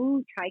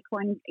Fu,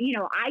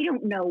 Taekwondo. I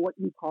don't know what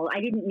you call it.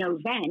 I didn't know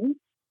then.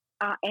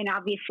 And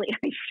obviously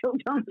I still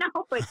don't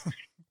know, but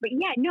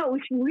yeah, no, it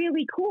was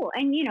really cool.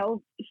 And,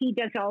 he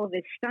does all of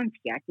his stunts,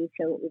 Jackie.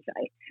 So it was,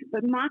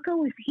 but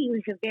Mako he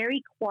was a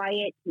very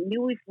quiet, he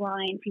knew his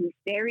lines. He was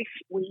very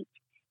sweet.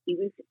 He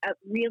was a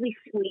really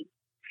sweet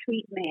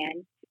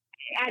man.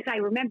 As I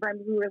remember,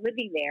 we were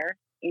living there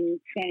in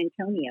San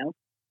Antonio.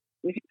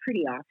 It was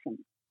pretty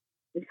awesome.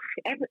 It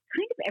was kind of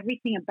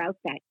everything about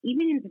that,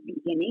 even in the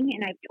beginning.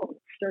 And I've told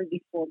the story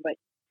before, but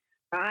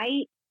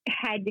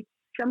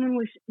someone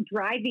was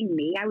driving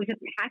me. I was a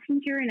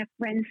passenger in a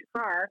friend's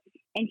car,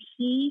 and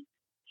he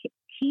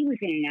was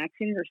in an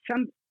accident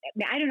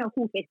I don't know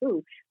who hit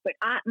who, but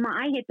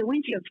I hit the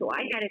windshield, so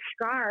I had a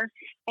scar,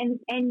 and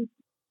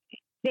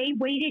they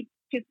waited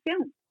to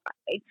film.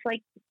 It's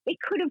like they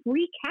could have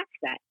recast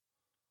that,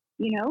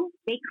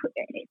 they could.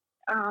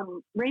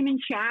 Raymond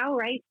Chow,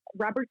 right?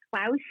 Robert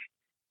Klaus.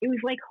 It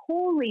was like,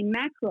 holy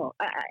mackerel.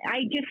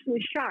 I just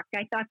was shocked.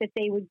 I thought that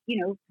they would,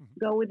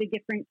 go with a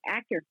different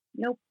actor.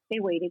 Nope, they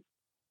waited.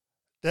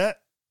 That,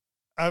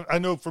 I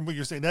know from what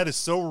you're saying, that is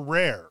so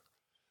rare.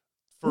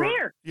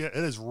 Rare. Yeah, it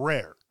is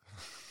rare.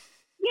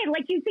 Yeah,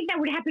 like you think that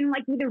would happen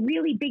like with a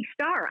really big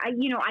star. I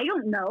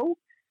don't know.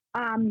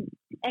 And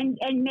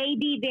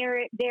maybe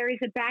there is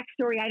a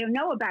backstory I don't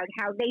know about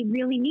how they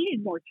really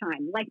needed more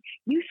time. Like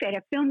you said,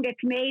 a film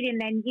gets made and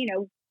then,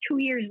 2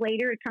 years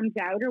later it comes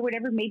out or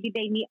whatever. Maybe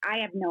they need, I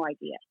have no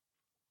idea.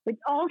 But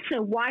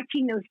also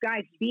watching those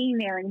guys being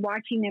there and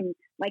watching them,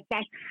 like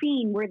that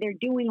scene where they're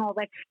doing all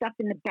that stuff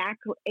in the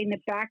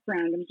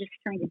background. I'm just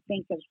trying to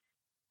think of,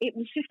 it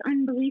was just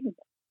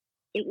unbelievable.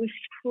 It was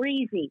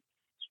crazy.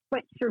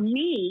 But for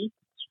me,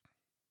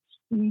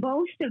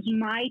 most of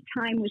my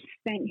time was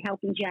spent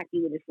helping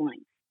Jackie with his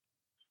lines.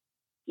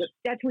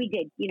 That's what we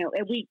did.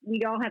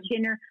 We'd all have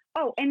dinner.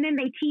 Oh, and then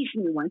they teased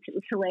me once. It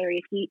was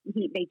hilarious.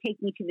 They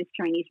take me to this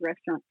Chinese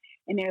restaurant,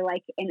 and they're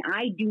like, and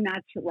I do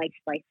not like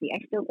spicy. I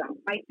still don't.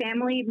 My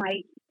family,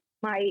 my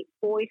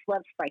boys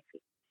love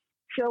spicy.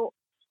 So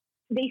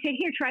they said,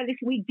 here, try this.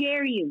 We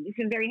dare you. This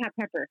is very hot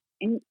pepper.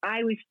 And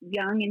I was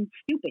young and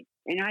stupid.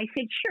 And I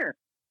said, sure,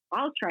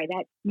 I'll try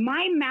that.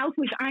 My mouth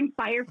was on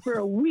fire for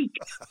a week.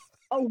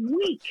 A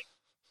week.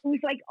 It was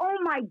like, oh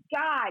my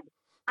God.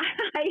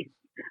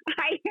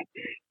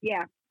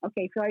 Yeah.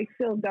 Okay. So I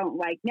still don't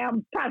like, now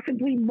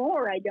possibly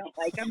more I don't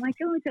like. I'm like,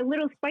 oh, it's a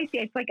little spicy.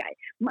 It's like,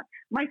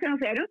 my son will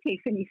say, I don't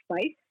taste any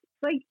spice.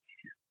 It's like,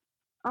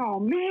 oh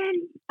man,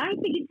 I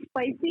think it's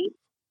spicy.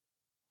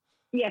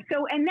 Yeah.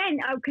 So, and then,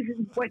 because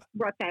what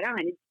brought that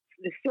on,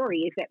 the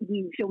story is that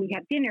we'd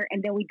have dinner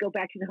and then we'd go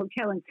back to the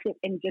hotel and sit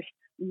and just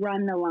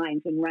run the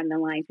lines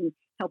and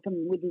help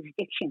him with his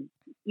diction,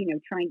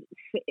 trying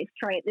to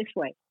try it this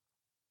way.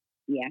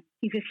 Yeah.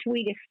 He's the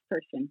sweetest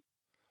person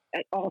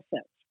also.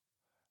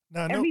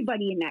 Now,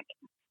 everybody in that.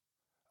 I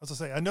was going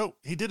to say, I know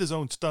he did his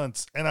own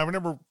stunts, and I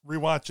remember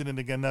rewatching it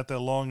again not that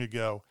long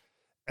ago.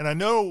 And I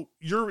know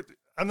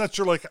I'm not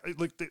sure,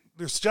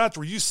 there's shots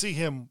where you see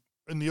him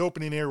in the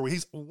opening area where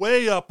he's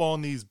way up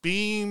on these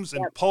beams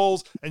and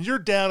poles, and you're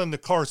down in the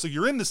car, so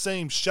you're in the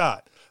same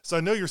shot. So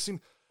I know you're seeing.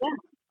 Yeah.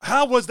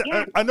 How was that?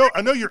 Yeah. I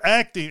know you're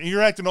acting, and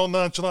you're acting all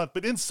nonchalant,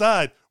 but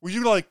inside, were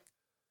you like,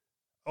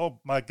 oh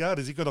my God,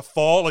 is he going to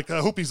fall? Like, I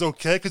hope he's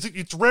okay. Because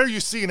it's rare you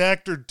see an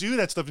actor do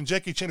that stuff. And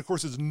Jackie Chan, of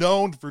course, is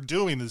known for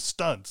doing his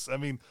stunts. I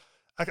mean,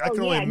 I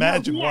can only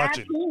imagine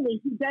watching. Absolutely.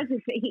 He does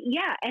this.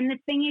 Yeah. And the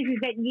thing is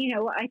that,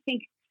 I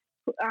think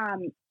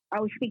I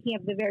was speaking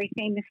of the very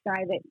famous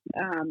guy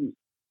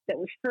that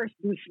was first,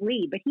 Bruce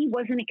Lee, but he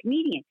wasn't a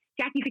comedian.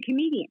 Jackie's a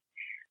comedian.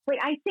 But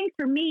I think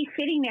for me,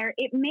 sitting there,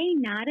 it may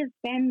not have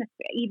been,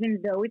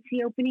 even though it's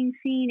the opening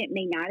scene, it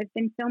may not have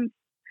been filmed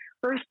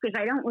first, because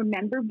I don't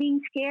remember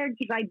being scared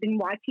because I'd been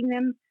watching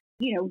them,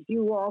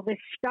 do all this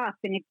stuff.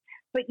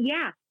 But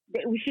yeah,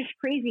 it was just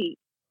crazy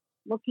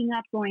looking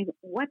up going,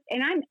 what?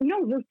 And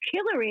the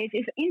killer is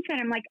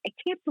inside. I'm like, I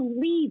can't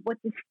believe what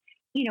this,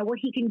 what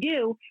he can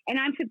do. And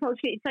I'm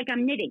supposed to, it's like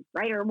I'm knitting,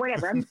 right? Or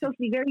whatever. I'm supposed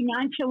to be very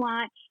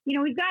nonchalant.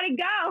 We've got to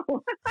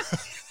go.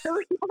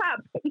 Hurry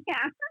up.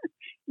 Yeah.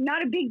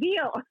 Not a big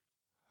deal.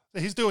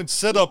 He's doing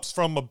sit-ups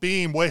from a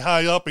beam way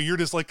high up and you're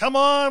just like, come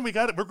on, we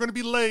got it. We're going to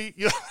be late.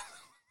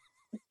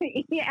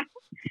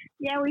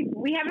 Yeah,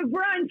 we have a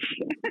brunch.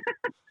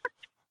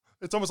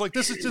 It's almost like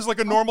this is just like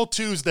a normal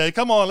Tuesday.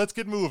 Come on, let's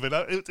get moving.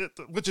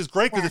 Which is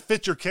great because it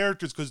fits your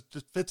characters, because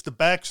it fits the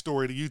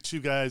backstory that you two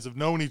guys have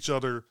known each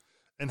other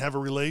and have a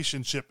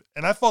relationship.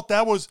 And I thought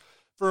that was,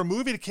 for a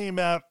movie that came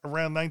out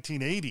around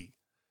 1980,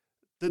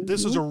 that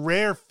this is a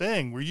rare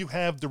thing where you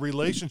have the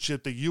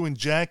relationship that you and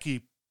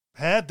Jackie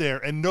had there,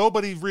 and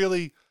nobody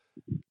really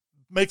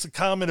makes a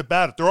comment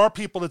about it. There are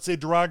people that say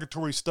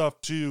derogatory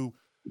stuff to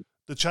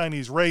the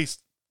Chinese race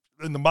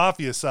and the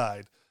mafia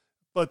side,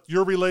 but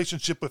your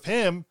relationship with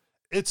him,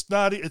 it's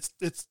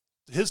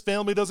his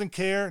family doesn't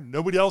care.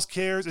 Nobody else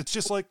cares. It's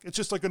just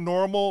like a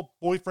normal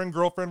boyfriend,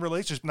 girlfriend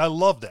relationship. And I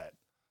love that.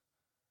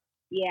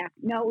 Yeah,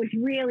 no, it was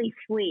really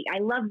sweet. I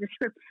love the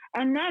script.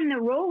 And then the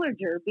roller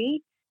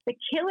derby, the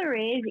killer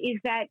is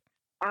that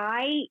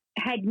I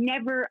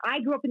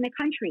grew up in the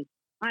country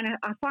on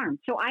a farm.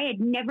 So I had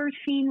never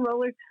seen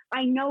rollers.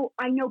 I know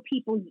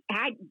people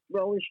had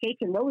roller skates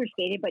and roller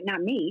skated, but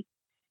not me.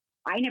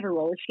 I never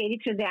roller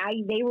skated. So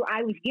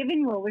I was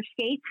given roller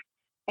skates,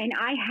 and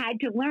I had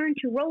to learn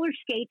to roller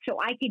skate so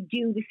I could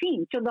do the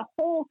scene. So that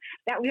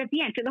was at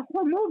the end. So the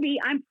whole movie,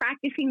 I'm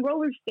practicing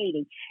roller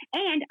skating.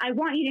 And I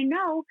want you to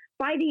know,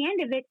 by the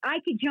end of it, I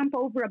could jump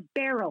over a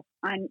barrel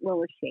on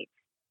roller skates.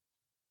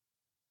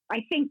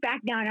 I think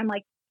back now and I'm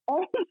like,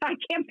 oh, I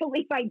can't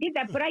believe I did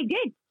that, but I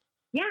did.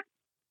 Yeah.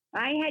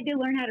 I had to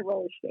learn how to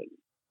roller skate.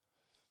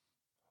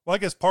 Well, I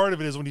guess part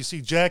of it is when you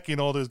see Jackie and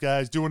all those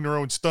guys doing their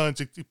own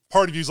stunts,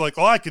 part of you's like,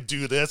 oh, I could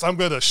do this. I'm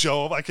going to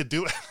show them I could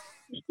do it.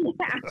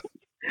 Yeah.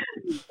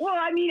 Well,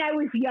 I mean, I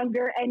was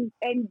younger and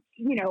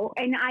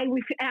I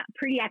was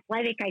pretty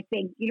athletic, I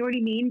think. You know what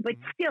I mean? But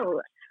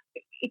still,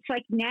 it's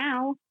like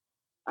now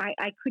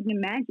I couldn't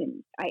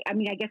imagine. I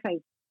mean, I guess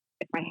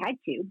if I had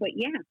to, but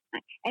yeah.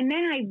 And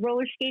then I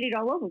roller skated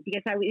all over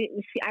because I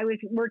was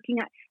working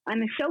on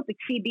the soap at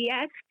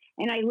CBS,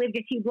 and I lived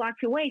a few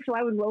blocks away, so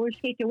I would roller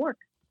skate to work.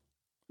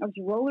 I was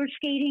roller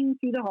skating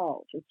through the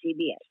halls at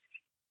CBS.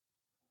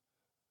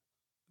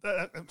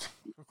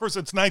 Of course,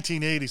 it's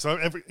 1980, so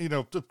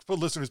for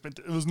listeners,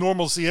 it was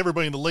normal to see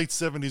everybody in the late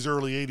 70s,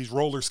 early 80s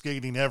roller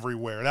skating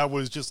everywhere. That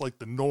was just like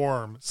the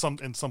norm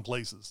in some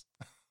places.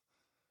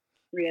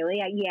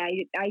 Really? I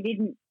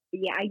didn't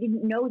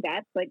know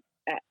that, but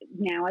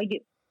now I do.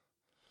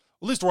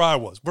 At least where I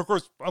was. But of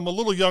course, I'm a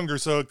little younger,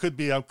 so I could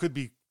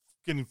be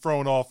getting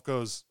thrown off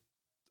because,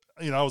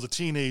 I was a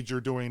teenager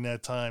during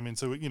that time, and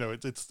so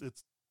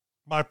it's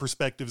my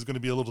perspective is going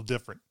to be a little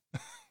different.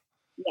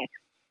 Yes.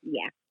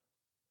 Yeah.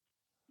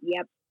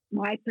 Yep.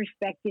 My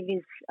perspective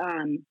is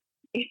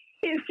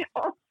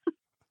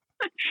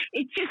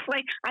it's just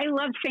like, I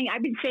love saying,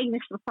 I've been saying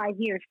this for 5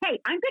 years. Hey,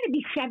 I'm going to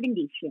be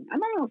 70 soon. I'm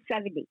almost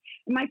 70.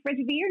 And my friends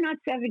will be, you're not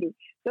 70.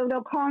 So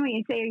they'll call me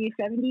and say, are you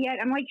 70 yet?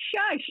 I'm like,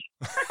 shush.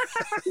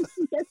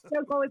 Just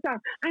don't go with them.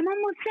 I'm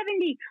almost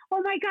 70.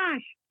 Oh my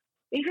gosh.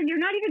 They said, you're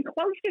not even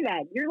close to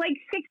that. You're like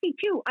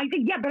 62. I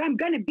said, yeah, but I'm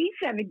going to be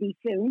 70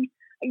 soon.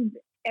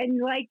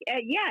 And like,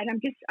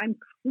 and I'm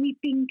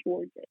creeping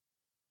towards it.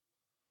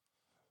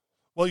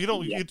 Well, you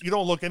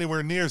don't look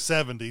anywhere near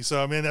 70.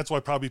 So, I mean, that's why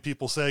probably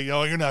people say,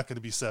 oh, you're not going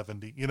to be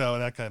 70, and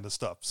that kind of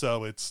stuff.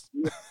 So it's.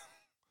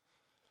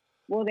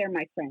 Well, they're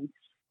my friends,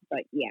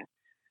 but yeah.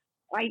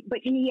 I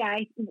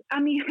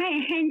mean,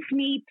 hence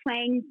me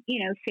playing,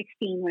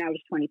 16 when I was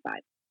 25.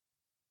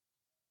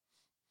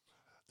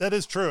 That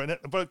is true.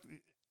 But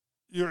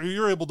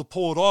you're able to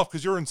pull it off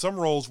because you're in some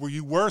roles where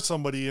you were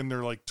somebody in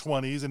their like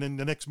 20s, and in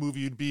the next movie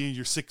you'd be in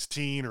your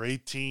 16 or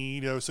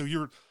 18,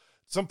 so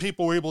some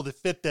people were able to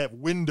fit that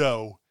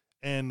window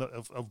and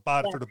of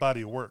body for the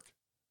body of work.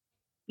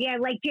 Yeah.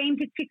 Like James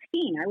at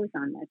 16, I was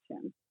on that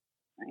show.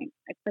 Right.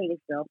 I played his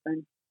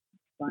girlfriend.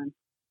 It's fun.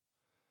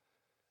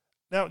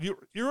 Now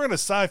you're in a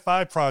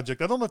sci-fi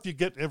project. I don't know if you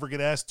ever get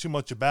asked too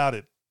much about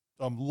it.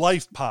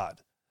 Lifepod.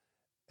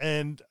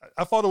 And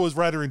I thought it was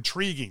rather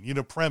intriguing,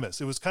 premise.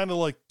 It was kind of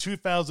like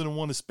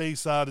 2001: A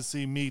Space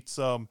Odyssey meets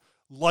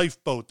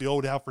Lifeboat, the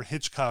old Alfred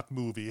Hitchcock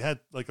movie. It had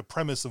like a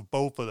premise of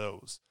both of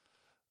those.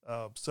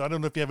 So I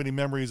don't know if you have any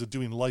memories of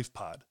doing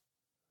Lifepod.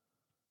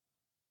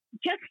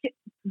 Just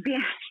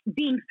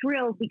being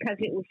thrilled because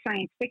it was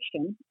science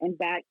fiction, and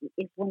that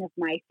is one of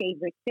my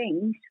favorite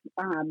things.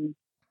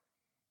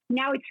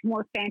 Now it's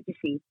more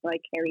fantasy,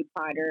 like Harry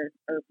Potter,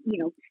 or,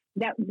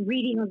 that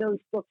reading of those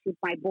books with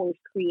my boys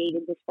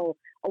created this whole,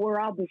 we're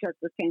all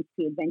berserker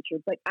fantasy adventure.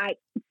 But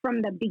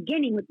from the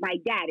beginning with my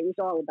dad, it was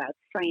all about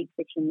science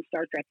fiction and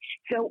Star Trek.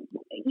 So,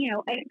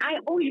 and I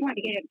always wanted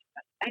to get into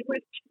that. I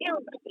was still,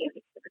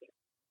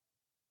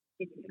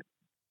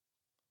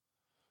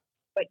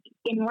 but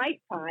in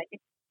Lifepod,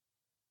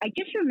 I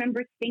just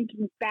remember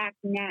thinking back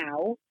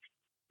now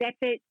that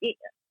the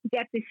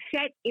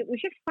set, it was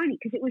just funny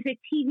because it was a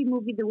TV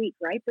movie of the week,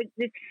 right? But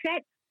the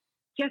set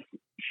just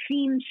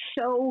seems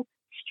so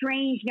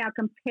strange now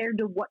compared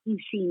to what you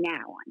see now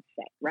on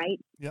set, right?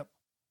 Yep.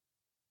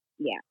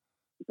 Yeah.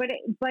 But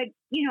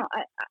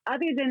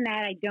other than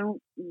that, I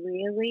don't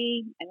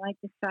really. I like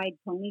the side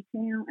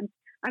ponytail.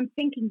 I'm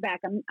thinking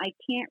back. I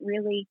can't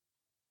really.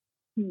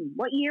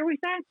 What year was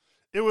that?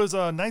 It was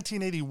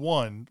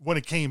 1981 when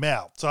it came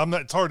out. So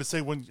it's hard to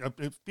say when.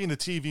 If being a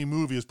TV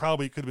movie, it could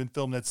have been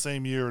filmed that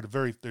same year or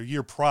the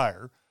year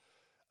prior.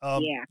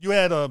 Yeah. You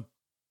had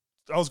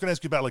I was going to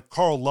ask you about like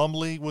Carl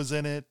Lumbly was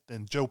in it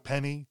and Joe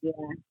Penny. Yeah.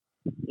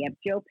 Yep.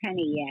 Joe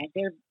Penny.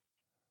 Yeah.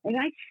 And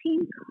I've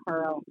seen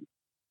Carl.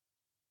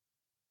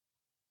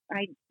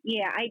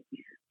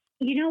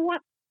 You know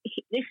what?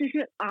 This is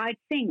an odd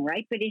thing,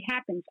 right? But it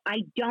happens.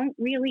 I don't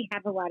really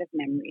have a lot of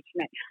memories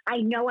from it. I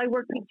know I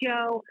worked with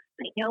Joe.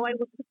 I know I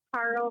worked with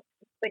Carl.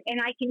 And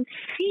I can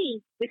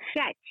see the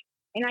set.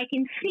 And I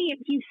can see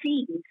a few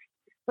scenes.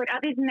 But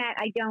other than that,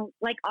 I don't.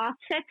 Like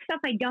offset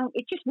stuff, I don't.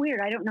 It's just weird.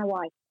 I don't know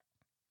why.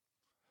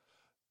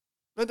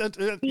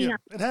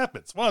 It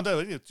happens. Well,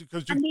 no,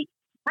 because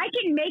I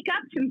can make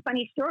up some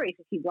funny stories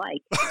if you'd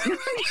like.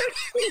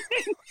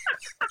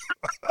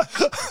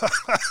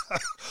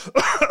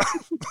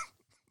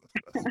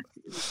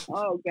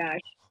 Oh gosh.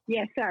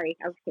 Yeah, sorry.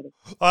 I was kidding.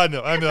 I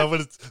know,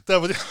 but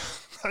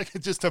I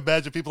can just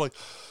imagine people like,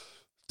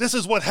 this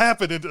is what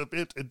happened.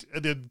 And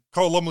then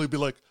Carl Lumbly would be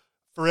like,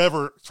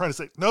 forever trying to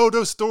say, no,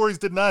 those stories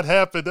did not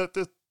happen.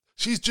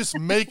 She's just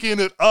making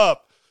it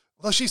up.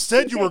 Well, she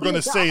said you were going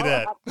to say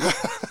that.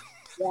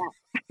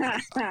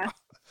 Yeah.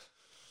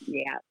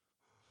 Yeah.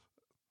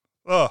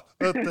 Oh,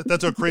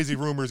 that's how crazy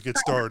rumors get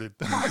started.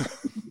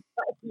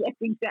 Yes,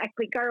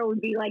 exactly. Carl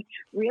would be like,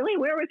 really?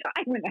 Where was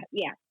I when that?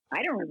 Yeah,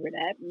 I don't remember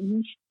that.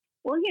 Mm-hmm.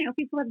 Well,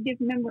 people have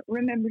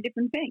remember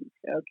different things.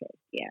 Okay,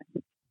 yeah.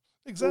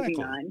 Exactly.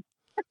 Moving on.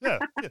 Yeah.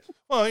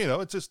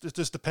 Well, it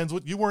just depends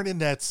what you weren't in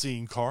that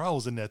scene, Carl. I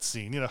was in that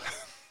scene,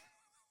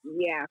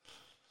 Yeah.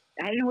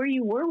 I don't know where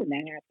you were when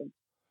that happened.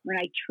 When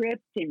I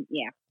tripped and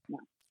no.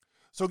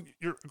 So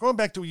you're going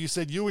back to what you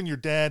said, you and your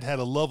dad had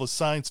a love of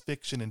science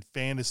fiction and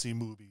fantasy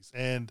movies,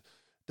 and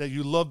that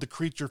you loved The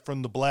Creature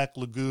from the Black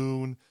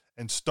Lagoon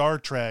and Star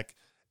Trek.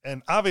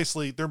 And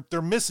obviously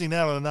they're missing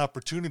out on an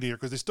opportunity here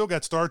because they still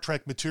got Star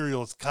Trek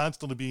material that's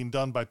constantly being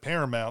done by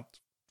Paramount.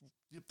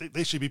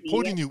 They should be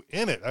putting you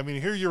in it. I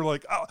mean, here you're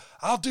like,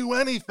 I'll do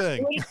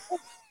anything.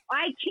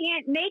 I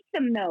can't make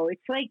them though.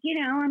 It's like,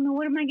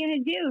 what am I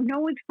going to do? No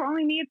one's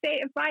calling me.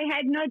 If I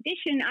had an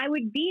audition, I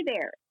would be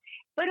there.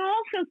 But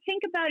also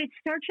think about it.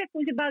 Star Trek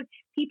was about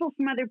people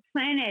from other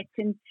planets.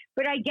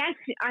 But I guess,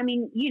 if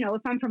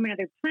I'm from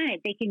another planet,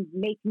 they can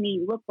make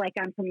me look like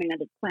I'm from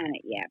another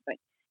planet. Yeah. But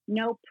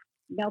nope,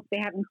 they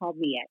haven't called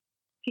me yet.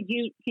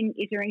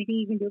 Is there anything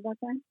you can do about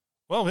that?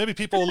 Well, maybe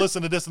people will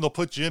listen to this and they'll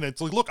put you in it.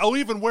 It's like, look, I'll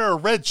even wear a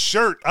red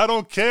shirt. I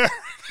don't care.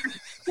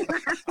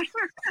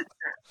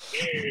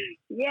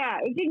 Yeah,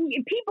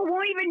 people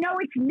won't even know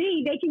it's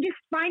me. They can just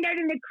find out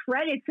in the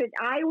credits that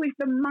I was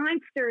the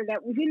monster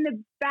that was in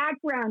the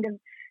background of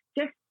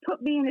just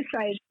put me in a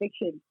science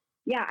fiction.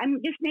 Yeah,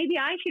 maybe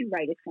I should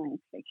write a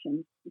science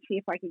fiction and see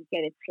if I could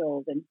get it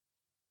sold, and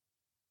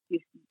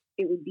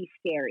it would be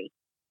scary.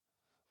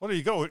 Well, there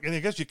you go. And I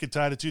guess you could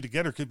tie the two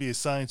together. It could be a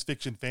science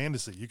fiction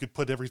fantasy. You could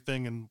put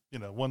everything in,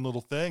 one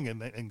little thing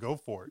and go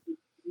for it.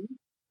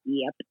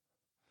 Yep.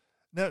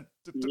 Now,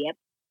 Yep.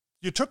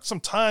 you took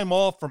some time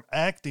off from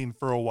acting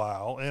for a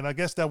while, and I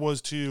guess that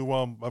was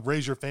to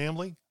raise your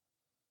family.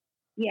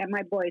 Yeah,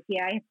 my boys.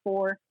 Yeah, I have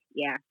 4.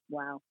 Yeah,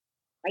 wow.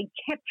 I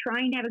kept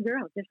trying to have a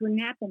girl. It just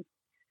wouldn't happen.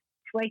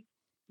 It's like,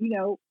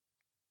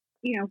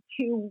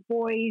 2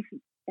 boys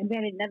and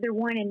then another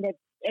one, and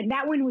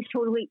that one was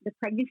the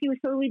pregnancy was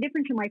totally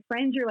different. So my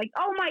friends are like,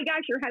 "Oh my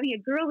gosh, you're having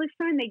a girl this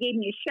time." They gave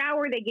me a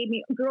shower, they gave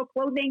me girl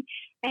clothing,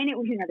 and it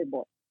was another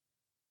boy.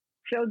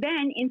 So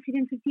then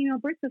incidence of female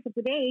birth goes up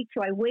with age.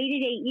 So I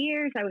waited 8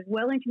 years. I was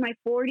well into my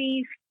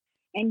 40s,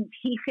 and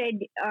he said,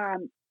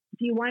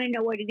 "Do you want to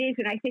know what it is?"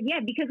 And I said,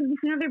 "Yeah, because if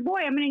it's another boy,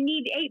 I'm going to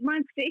need 8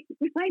 months to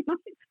 9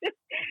 months."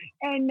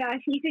 And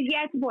he said,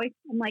 "Yeah, it's a boy."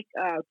 I'm like,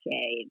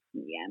 "Okay,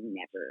 yeah, I'm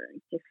never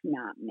just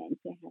not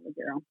meant to have a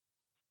girl."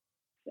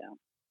 So,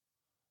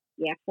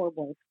 yeah, 4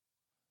 boys.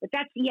 But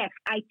yes,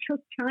 I took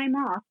time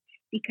off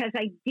because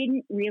I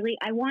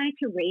wanted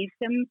to raise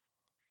them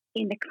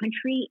in the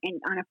country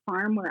and on a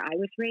farm where I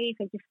was raised.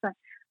 I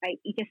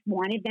just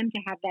wanted them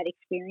to have that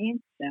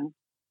experience. So,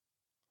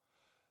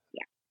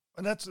 yeah.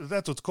 And that's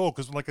what's cool.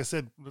 Cause like I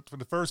said, for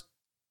the first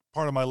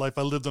part of my life,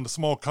 I lived in a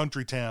small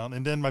country town,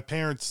 and then my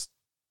parents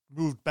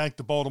moved back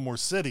to Baltimore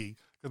City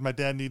because my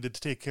dad needed to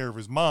take care of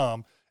his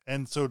mom.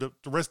 And so the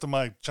rest of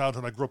my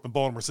childhood, I grew up in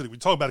Baltimore City. We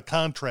talk about a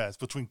contrast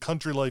between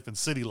country life and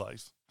city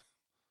life.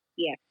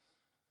 Yeah.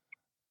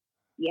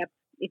 Yep.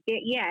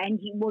 And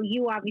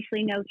you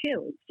obviously know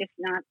too. It's just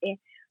not.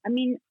 I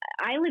mean,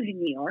 I lived in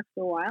New York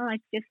for a while.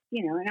 It's just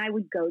and I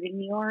would go to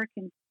New York,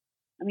 and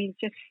I mean,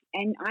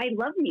 and I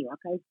love New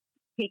York. I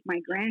take my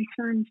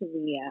grandson to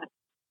the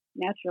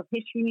Natural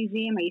History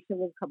Museum. I used to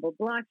live a couple of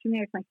blocks from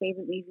there. It's my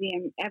favorite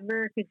museum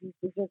ever because it's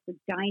reserved for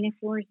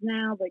dinosaurs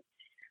now.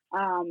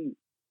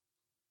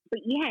 But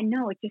yeah,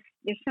 no,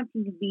 there's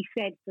something to be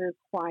said for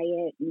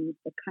quiet and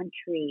the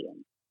country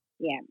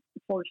and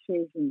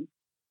horses and.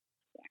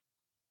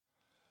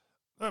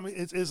 I mean,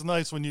 it's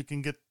nice when you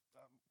can get.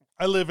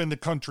 I live in the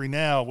country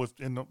now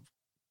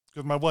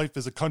because my wife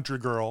is a country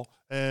girl,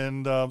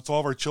 and so all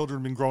of our children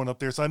have been growing up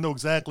there. So I know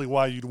exactly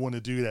why you'd want to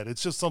do that.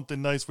 It's just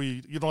something nice where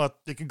you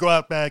can go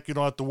out back. You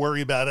don't have to worry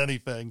about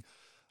anything.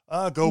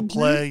 Go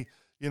play,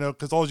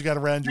 because all you got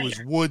around you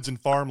is woods and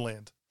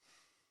farmland.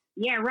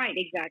 Yeah, right.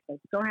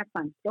 Exactly. Go have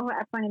fun. Go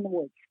have fun in the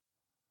woods.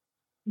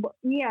 But,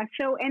 yeah.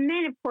 So, and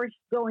then of course,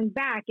 going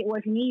back, it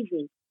wasn't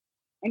easy.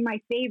 And my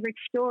favorite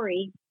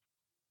story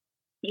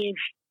is,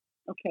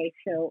 okay,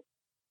 so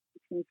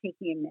it's going to take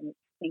me a minute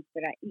to think,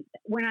 but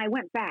when I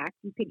went back,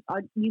 you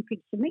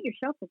could submit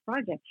yourself for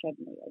projects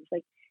suddenly. I was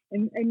like,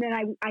 and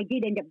then I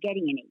did end up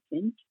getting an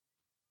agent,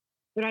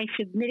 but I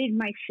submitted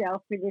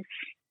myself for this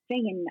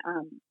thing,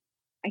 and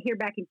I hear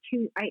back in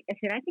I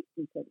said, I think I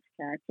can play this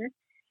character,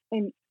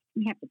 and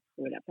you have to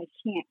pull it up. I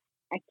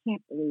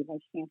can't believe I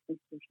can't think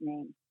of his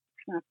name.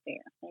 It's not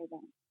fair. Hold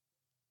on.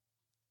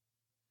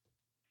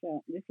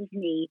 So this is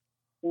me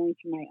going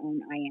to my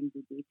own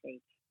IMDb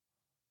page.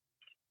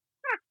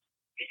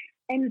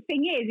 And the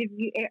thing is,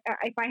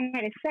 if I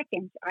had a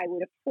second, I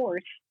would, of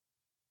course,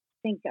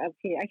 think of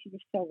it. I should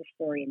just tell the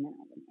story and then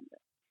I'll remember.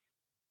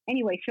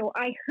 Anyway, so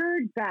I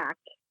heard back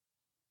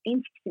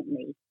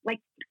instantly,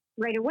 like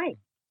right away.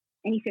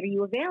 And he said, "Are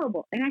you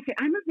available?" And I said,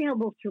 "I'm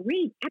available to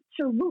read.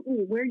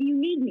 Absolutely. Where do you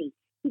need me?"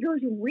 He goes,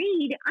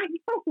 "Read? I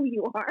know who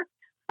you are.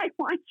 I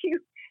want you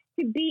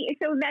to be."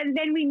 So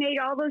then we made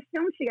all those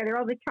films together,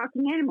 all the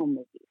talking animal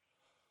movies.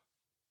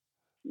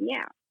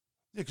 Yeah.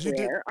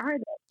 Where are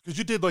they? Because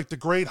you did like the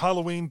Great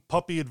Halloween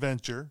Puppy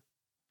Adventure.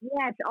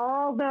 Yes,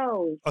 all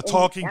those. A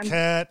talking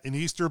cat, an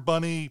Easter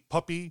bunny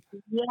puppy,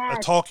 yes,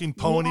 a talking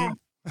pony.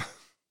 Yes.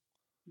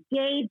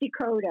 Dave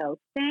Dakota.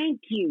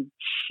 Thank you.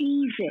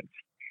 Jesus.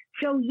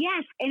 So,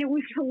 yes, and it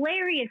was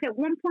hilarious. At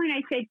one point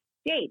I said,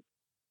 "Dave,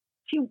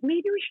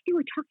 maybe we should do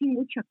a talking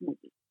woodchuck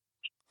movie."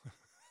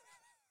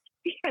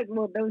 Because,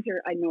 well, those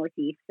are a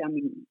Northeast. I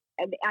mean,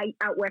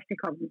 out west they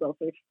call them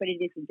gophers, but it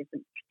is a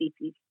different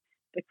species,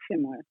 but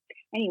similar.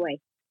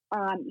 Anyway,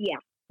 yeah.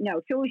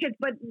 No, so it was just,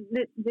 but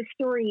the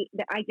story,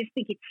 that I just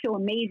think it's so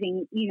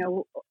amazing.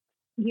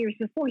 Years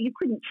before, you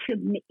couldn't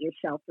submit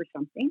yourself for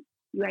something.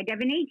 You had to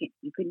have an agent.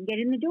 You couldn't get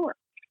in the door.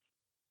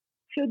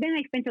 So then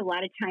I spent a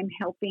lot of time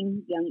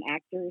helping young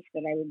actors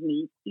that I would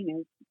meet,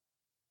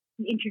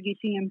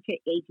 introducing them to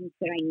agents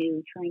that I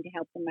knew, trying to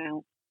help them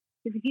out.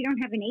 Because if you don't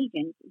have an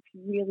agent, it's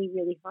really,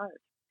 really hard.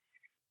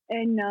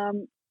 And,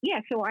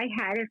 so I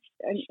had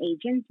an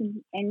agent,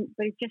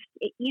 but it's just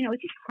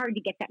hard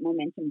to get that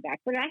momentum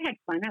back. But I had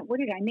fun. I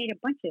made a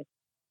bunch of,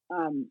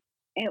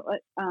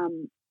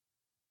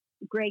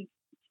 Greg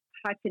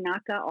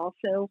Hatanaka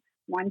also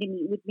wanted to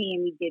meet with me,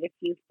 and we did a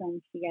few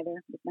films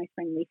together with my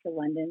friend Lisa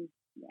London.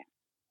 Yeah.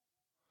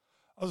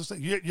 I was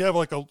saying, you have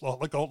like a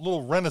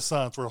little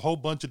renaissance where a whole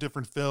bunch of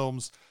different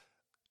films,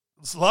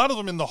 a lot of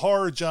them in the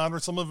horror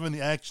genre, some of them in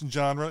the action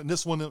genre, and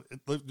this one,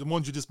 the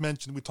ones you just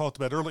mentioned, we talked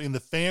about earlier, in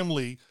the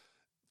family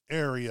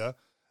area.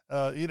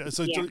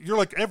 So you're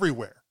like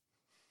everywhere.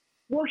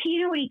 Well,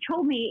 you know what he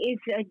told me is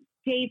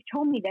Dave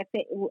told me that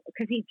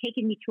because he'd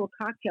taken me to a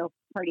cocktail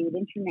party with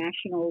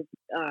international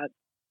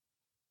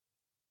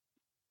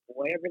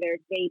whatever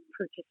they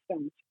purchased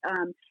films,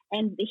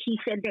 and he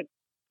said that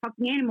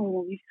talking animal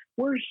movies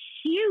were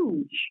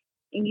huge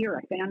in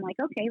Europe, and I'm like,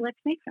 okay, let's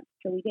make some.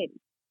 So we did.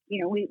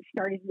 You know, we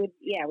started with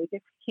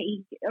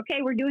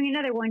okay, we're doing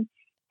another one,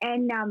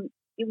 and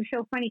it was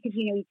so funny because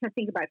you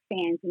think about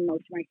fans, and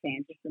most of my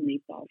fans are from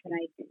Meatballs, and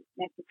I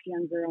met this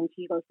young girl, and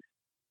she goes,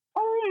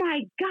 "Oh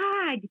my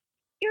God,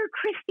 you're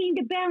Kristine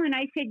DeBell," and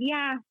I said,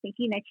 "Yeah,"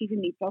 thinking that she's a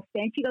Meatballs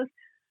fan. She goes,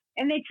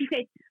 and then she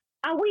said,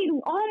 "Oh,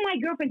 all my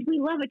girlfriends, we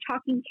love a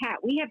talking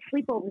cat. We have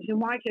sleepovers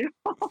and watch it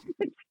all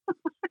the time."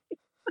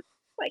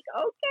 Like,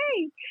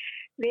 okay,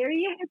 there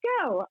you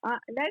go.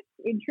 That's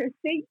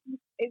interesting.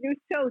 It was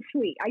so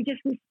sweet. I just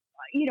was,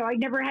 I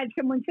never had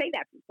someone say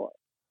that before.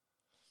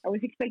 I was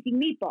expecting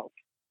Meatballs.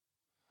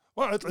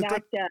 Well,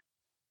 not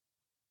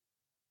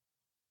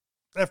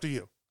after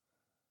you.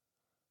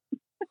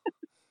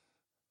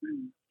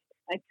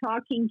 A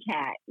talking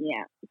cat,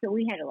 yeah. So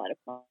we had a lot of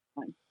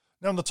fun.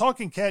 Now, in the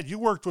talking cat, you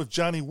worked with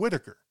Johnny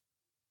Whitaker.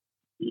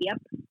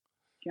 Yep,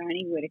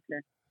 Johnny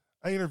Whitaker.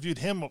 I interviewed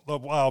him a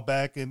while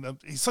back, and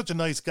he's such a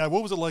nice guy.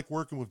 What was it like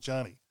working with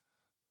Johnny?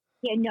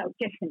 Yeah, no,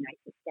 just the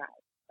nicest guy,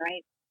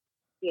 right?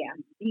 Yeah,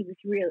 he was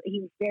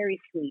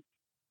very sweet.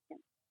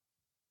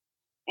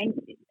 And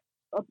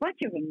a bunch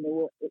of them,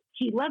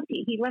 he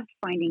loved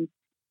finding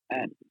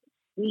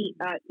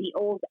the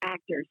old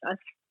actors,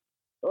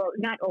 or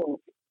not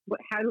old,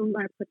 how do we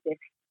want to put this?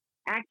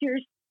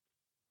 Actors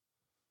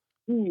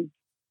who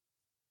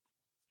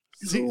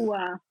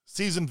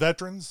seasoned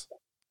veterans.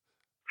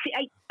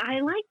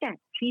 I like that.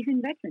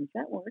 Seasoned veterans,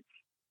 that works.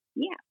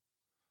 Yeah.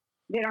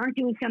 That aren't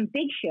doing some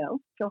big show.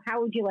 So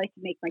how would you like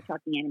to make my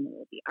talking animal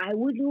movie? I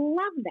would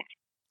love that.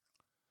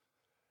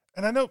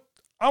 And I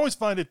always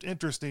find it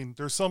interesting.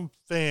 There's some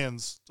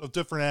fans of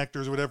different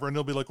actors or whatever, and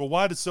they'll be like, well,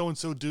 why did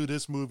so-and-so do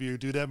this movie or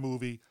do that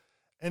movie?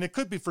 And it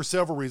could be for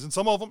several reasons.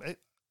 Some of them,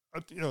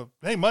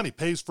 hey, money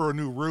pays for a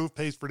new roof,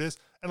 pays for this.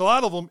 And a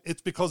lot of them,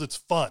 it's because it's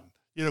fun,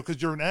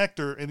 because you're an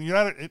actor and you're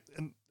not,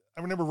 and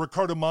I remember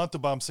Ricardo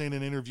Montalban saying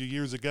in an interview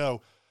years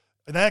ago,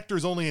 an actor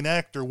is only an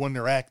actor when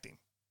they're acting.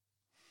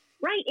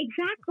 Right,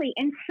 exactly.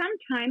 And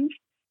sometimes,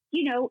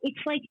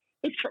 it's like,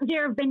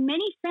 there have been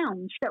many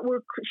films that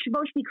were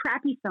supposed to be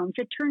crappy films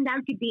that turned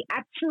out to be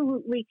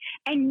absolutely,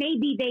 and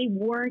maybe they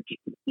weren't,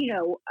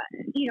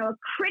 a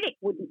critic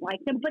wouldn't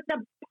like them, but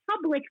the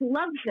public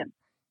loves them.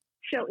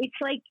 So it's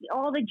like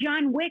all the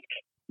John Wick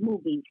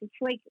movies. It's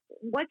like,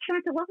 what's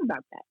not to love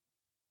about that?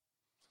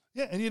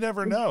 Yeah, and you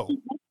never know.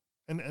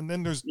 And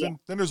then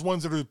there's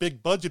ones that are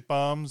big budget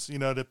bombs,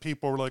 that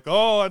people were like,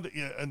 oh,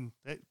 and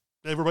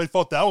everybody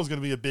thought that was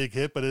going to be a big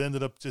hit, but it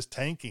ended up just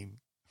tanking.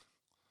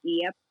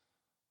 Yep.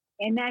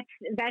 And that's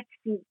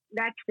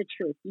the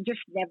truth. You just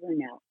never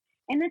know.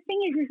 And the thing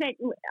is that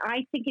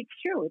I think it's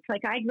true. It's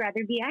like, I'd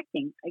rather be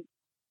acting.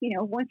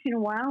 Once in a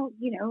while,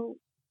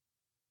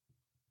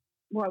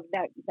 well,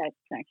 that's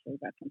actually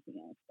about something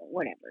else, but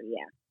whatever.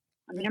 Yeah.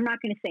 I mean, I'm not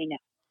going to say no.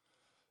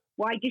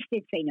 Well, I just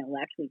did say no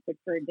last week, but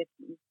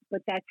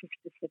but that's a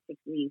specific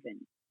reason.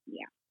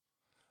 Yeah.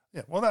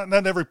 Yeah. Well,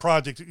 not every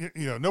project,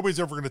 nobody's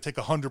ever going to take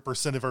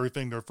 100% of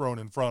everything they're thrown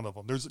in front of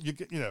them. There's,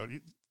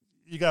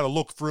 you got to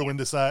look through and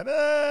decide,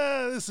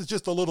 this is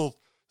just a little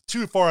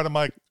too far out of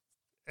my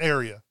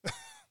area.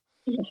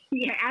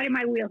 Yeah. Out of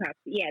my wheelhouse.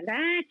 Yeah.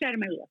 That's out of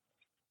my wheelhouse.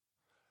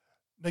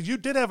 Now, you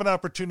did have an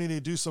opportunity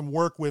to do some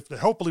work with that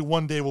hopefully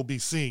one day will be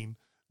seen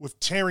with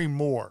Terry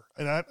Moore.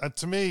 And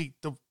to me,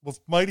 with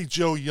Mighty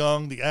Joe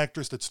Young, the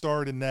actress that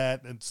starred in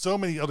that, and so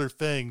many other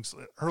things,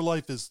 her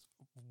life is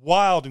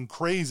wild and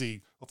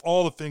crazy of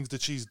all the things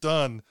that she's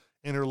done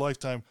in her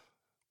lifetime.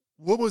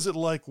 What was it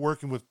like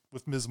working with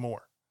Ms.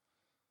 Moore?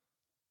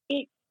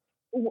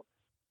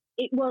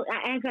 Well,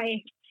 as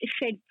I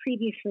said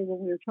previously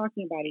when we were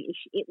talking about it,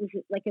 it was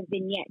like a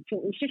vignette. So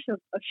it was just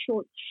a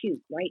short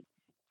shoot, right?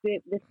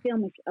 The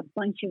film is a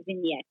bunch of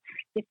vignettes,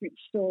 different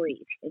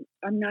stories. And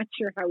I'm not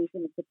sure how he's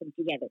going to put them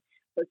together.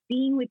 But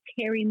being with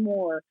Terry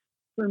Moore,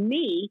 for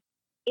me,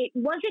 it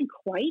wasn't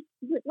quite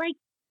like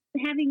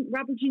having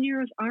Robert De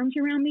Niro's arms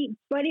around me,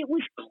 but it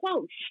was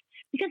close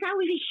because I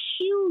was a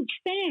huge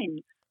fan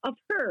of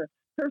her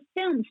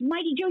films.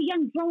 Mighty Joe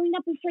Young growing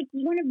up was like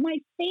one of my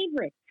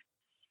favorites.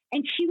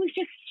 And she was,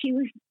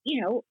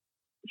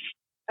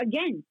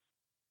 again,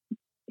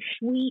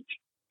 sweet,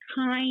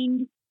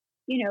 kind,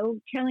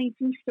 telling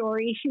some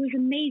stories. She was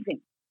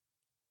amazing.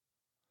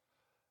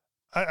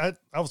 I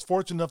was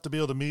fortunate enough to be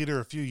able to meet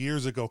her a few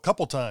years ago, a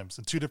couple times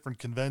in 2 different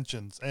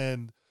conventions,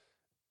 and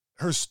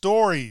her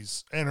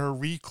stories and her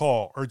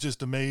recall are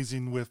just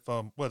amazing with,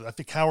 I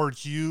think Howard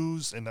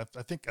Hughes and I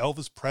think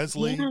Elvis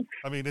Presley. Yeah.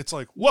 I mean, it's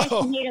like, whoa.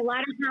 Yes, she made a lot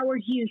of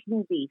Howard Hughes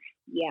movies.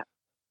 Yeah.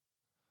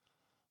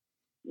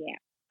 Yeah.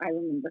 I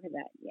remember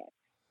that. Yes.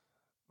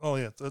 Oh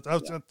yeah.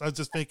 I was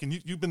just thinking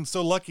you've been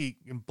so lucky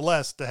and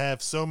blessed to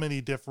have so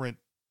many different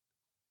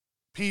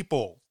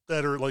people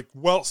that are like,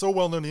 so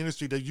well known in the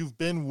industry that you've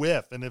been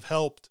with and have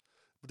helped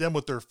them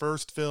with their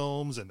first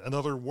films and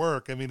other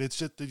work. I mean, it's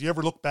just, did you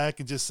ever look back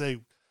and just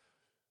say,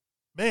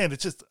 man,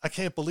 it's just, I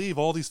can't believe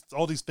all these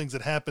things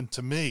that happened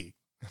to me.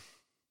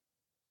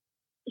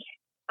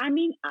 I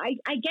mean, I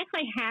guess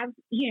I have,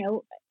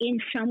 in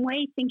some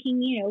way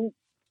thinking,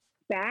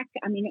 back.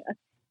 I mean,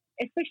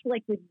 especially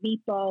like with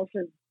Meatballs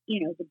or,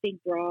 the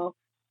big Brawl,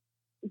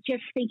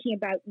 just thinking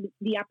about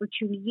the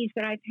opportunities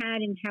that I've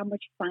had and how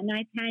much fun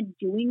I've had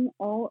doing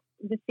all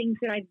the things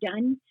that I've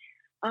done.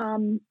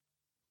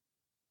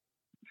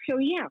 So,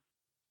 yeah.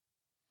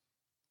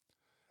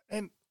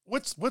 And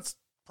what's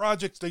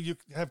projects that you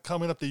have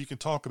coming up that you can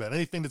talk about?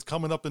 Anything that's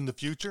coming up in the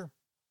future?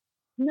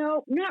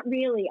 No, not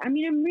really. I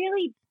mean, I'm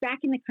really back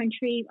in the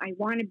country. I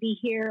want to be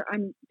here.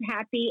 I'm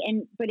happy.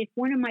 But if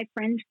one of my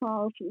friends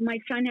calls, my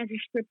son has a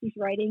script he's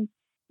writing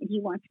and he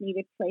wants me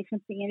to play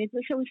something in it.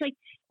 So it's like,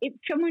 if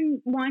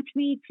someone wants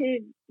me to,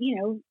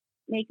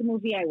 make a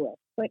movie, I will.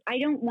 But I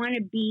don't want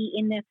to be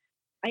in the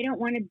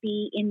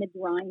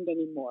grind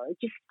anymore.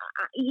 Just,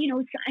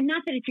 it's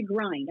not that it's a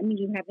grind. I mean,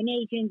 you have an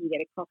agent, you get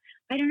a call.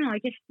 I don't know. I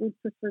just would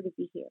prefer to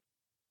be here.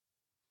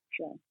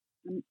 So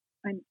I'm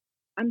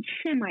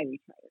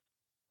semi-retired,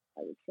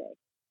 I would say.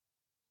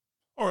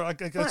 Or I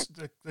guess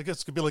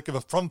it could be like if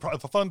a fun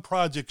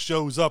project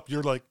shows up,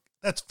 you're like,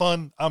 that's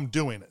fun, I'm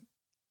doing it.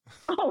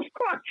 Oh, of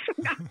course.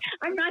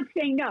 I'm not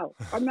saying no.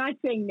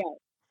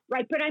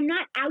 Right. But I'm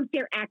not out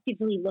there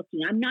actively looking.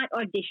 I'm not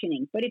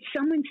auditioning. But if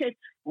someone says,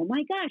 oh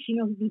my gosh,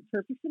 who'd be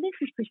perfect for this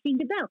is Kristine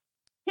DeBell.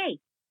 Hey,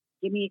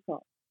 give me a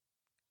call.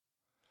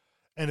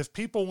 And if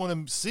people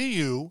want to see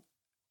you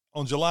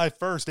on July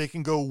 1st, they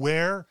can go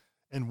where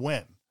and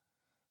when?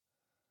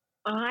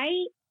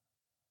 I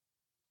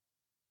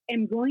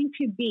am going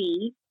to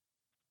be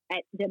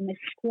at the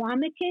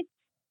Mesquamicut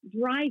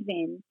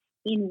Drive-In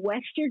in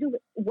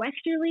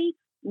Westerly,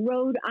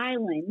 Rhode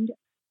Island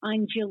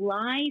on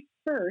July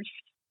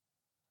 1st.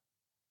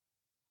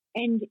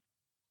 And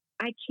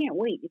I can't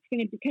wait. It's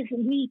going to, because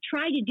we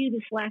tried to do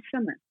this last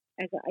summer,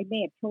 as I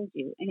may have told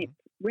you, and it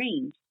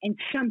rained. And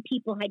some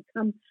people had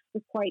come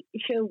for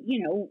so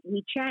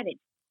we chatted.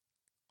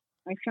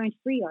 I signed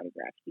free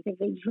autographs because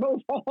they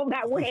drove all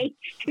that way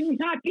to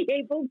not be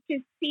able to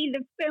see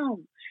the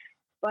film.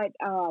 But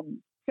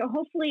so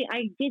hopefully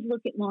I did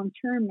look at long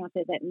term. Not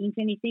that that means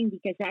anything,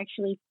 because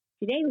actually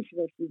today was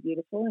supposed to be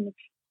beautiful, and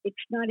it's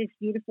not as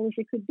beautiful as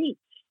it could be.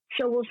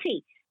 So we'll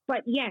see.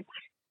 But yes,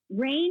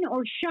 rain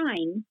or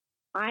shine,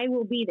 I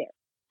will be there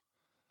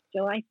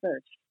July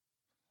 1st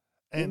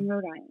in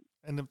Rhode Island.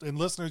 And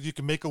listeners, you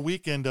can make a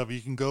weekend of it.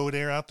 You can go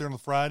out there on a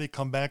Friday,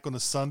 come back on a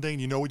Sunday,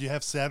 and you what you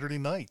have Saturday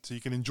night. So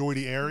you can enjoy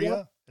the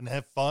area and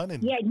have fun.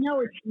 And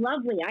it's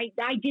lovely.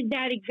 I did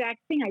that exact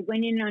thing. I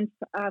went in on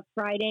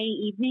Friday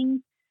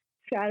evening.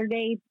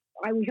 Saturday,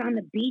 I was on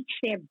the beach.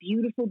 They have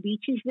beautiful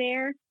beaches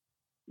there.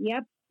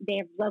 Yep. They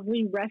have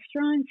lovely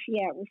restaurants.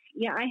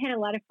 I had a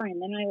lot of fun.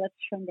 Then I left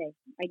Sunday.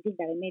 I did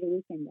that. I made a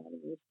weekend out of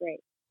it. It was great.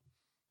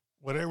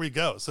 Well, there we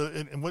go. So,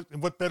 and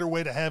what better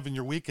way to have in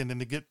your weekend than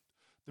to get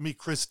to meet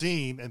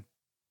Kristine and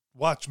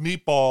watch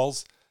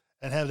Meatballs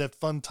and have that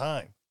fun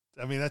time?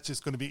 I mean, that's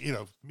just going to be,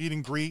 meet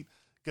and greet,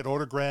 get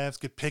autographs,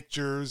 get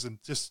pictures,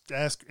 and just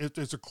ask. If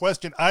there's a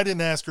question I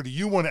didn't ask her, do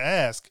you want to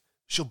ask?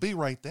 She'll be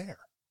right there.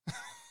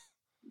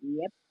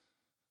 Yep.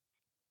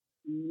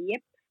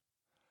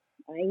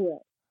 I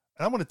will.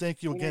 And I want to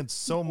thank you again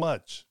so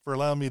much for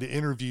allowing me to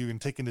interview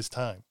and taking this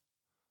time.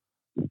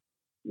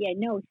 Yeah,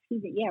 no, it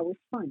was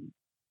fun.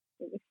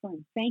 It was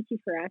fun. Thank you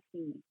for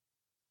asking me.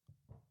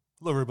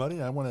 Hello,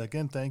 everybody. I want to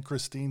again thank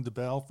Kristine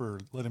DeBell for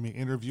letting me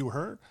interview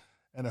her,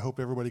 and I hope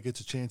everybody gets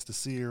a chance to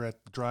see her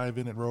at the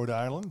drive-in at Rhode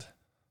Island.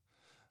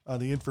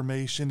 The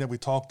information that we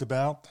talked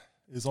about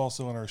is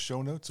also in our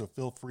show notes, so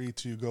feel free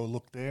to go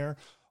look there.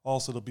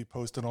 Also, it'll be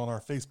posted on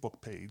our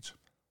Facebook page.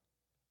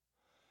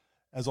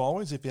 As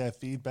always, if you have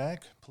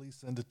feedback, please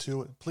send it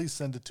to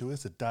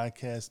us at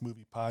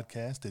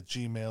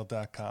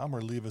diecastmoviepodcast@gmail.com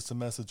or leave us a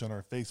message on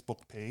our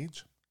Facebook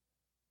page.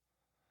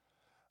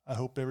 I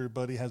hope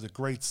everybody has a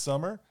great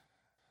summer.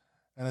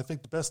 And I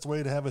think the best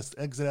way to have us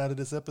exit out of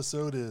this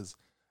episode is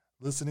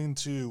listening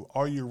to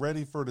Are You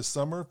Ready for the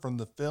Summer from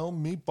the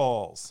film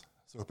Meatballs.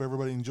 So hope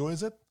everybody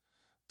enjoys it.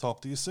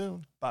 Talk to you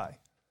soon. Bye.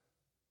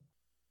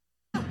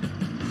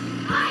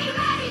 Are you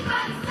ready?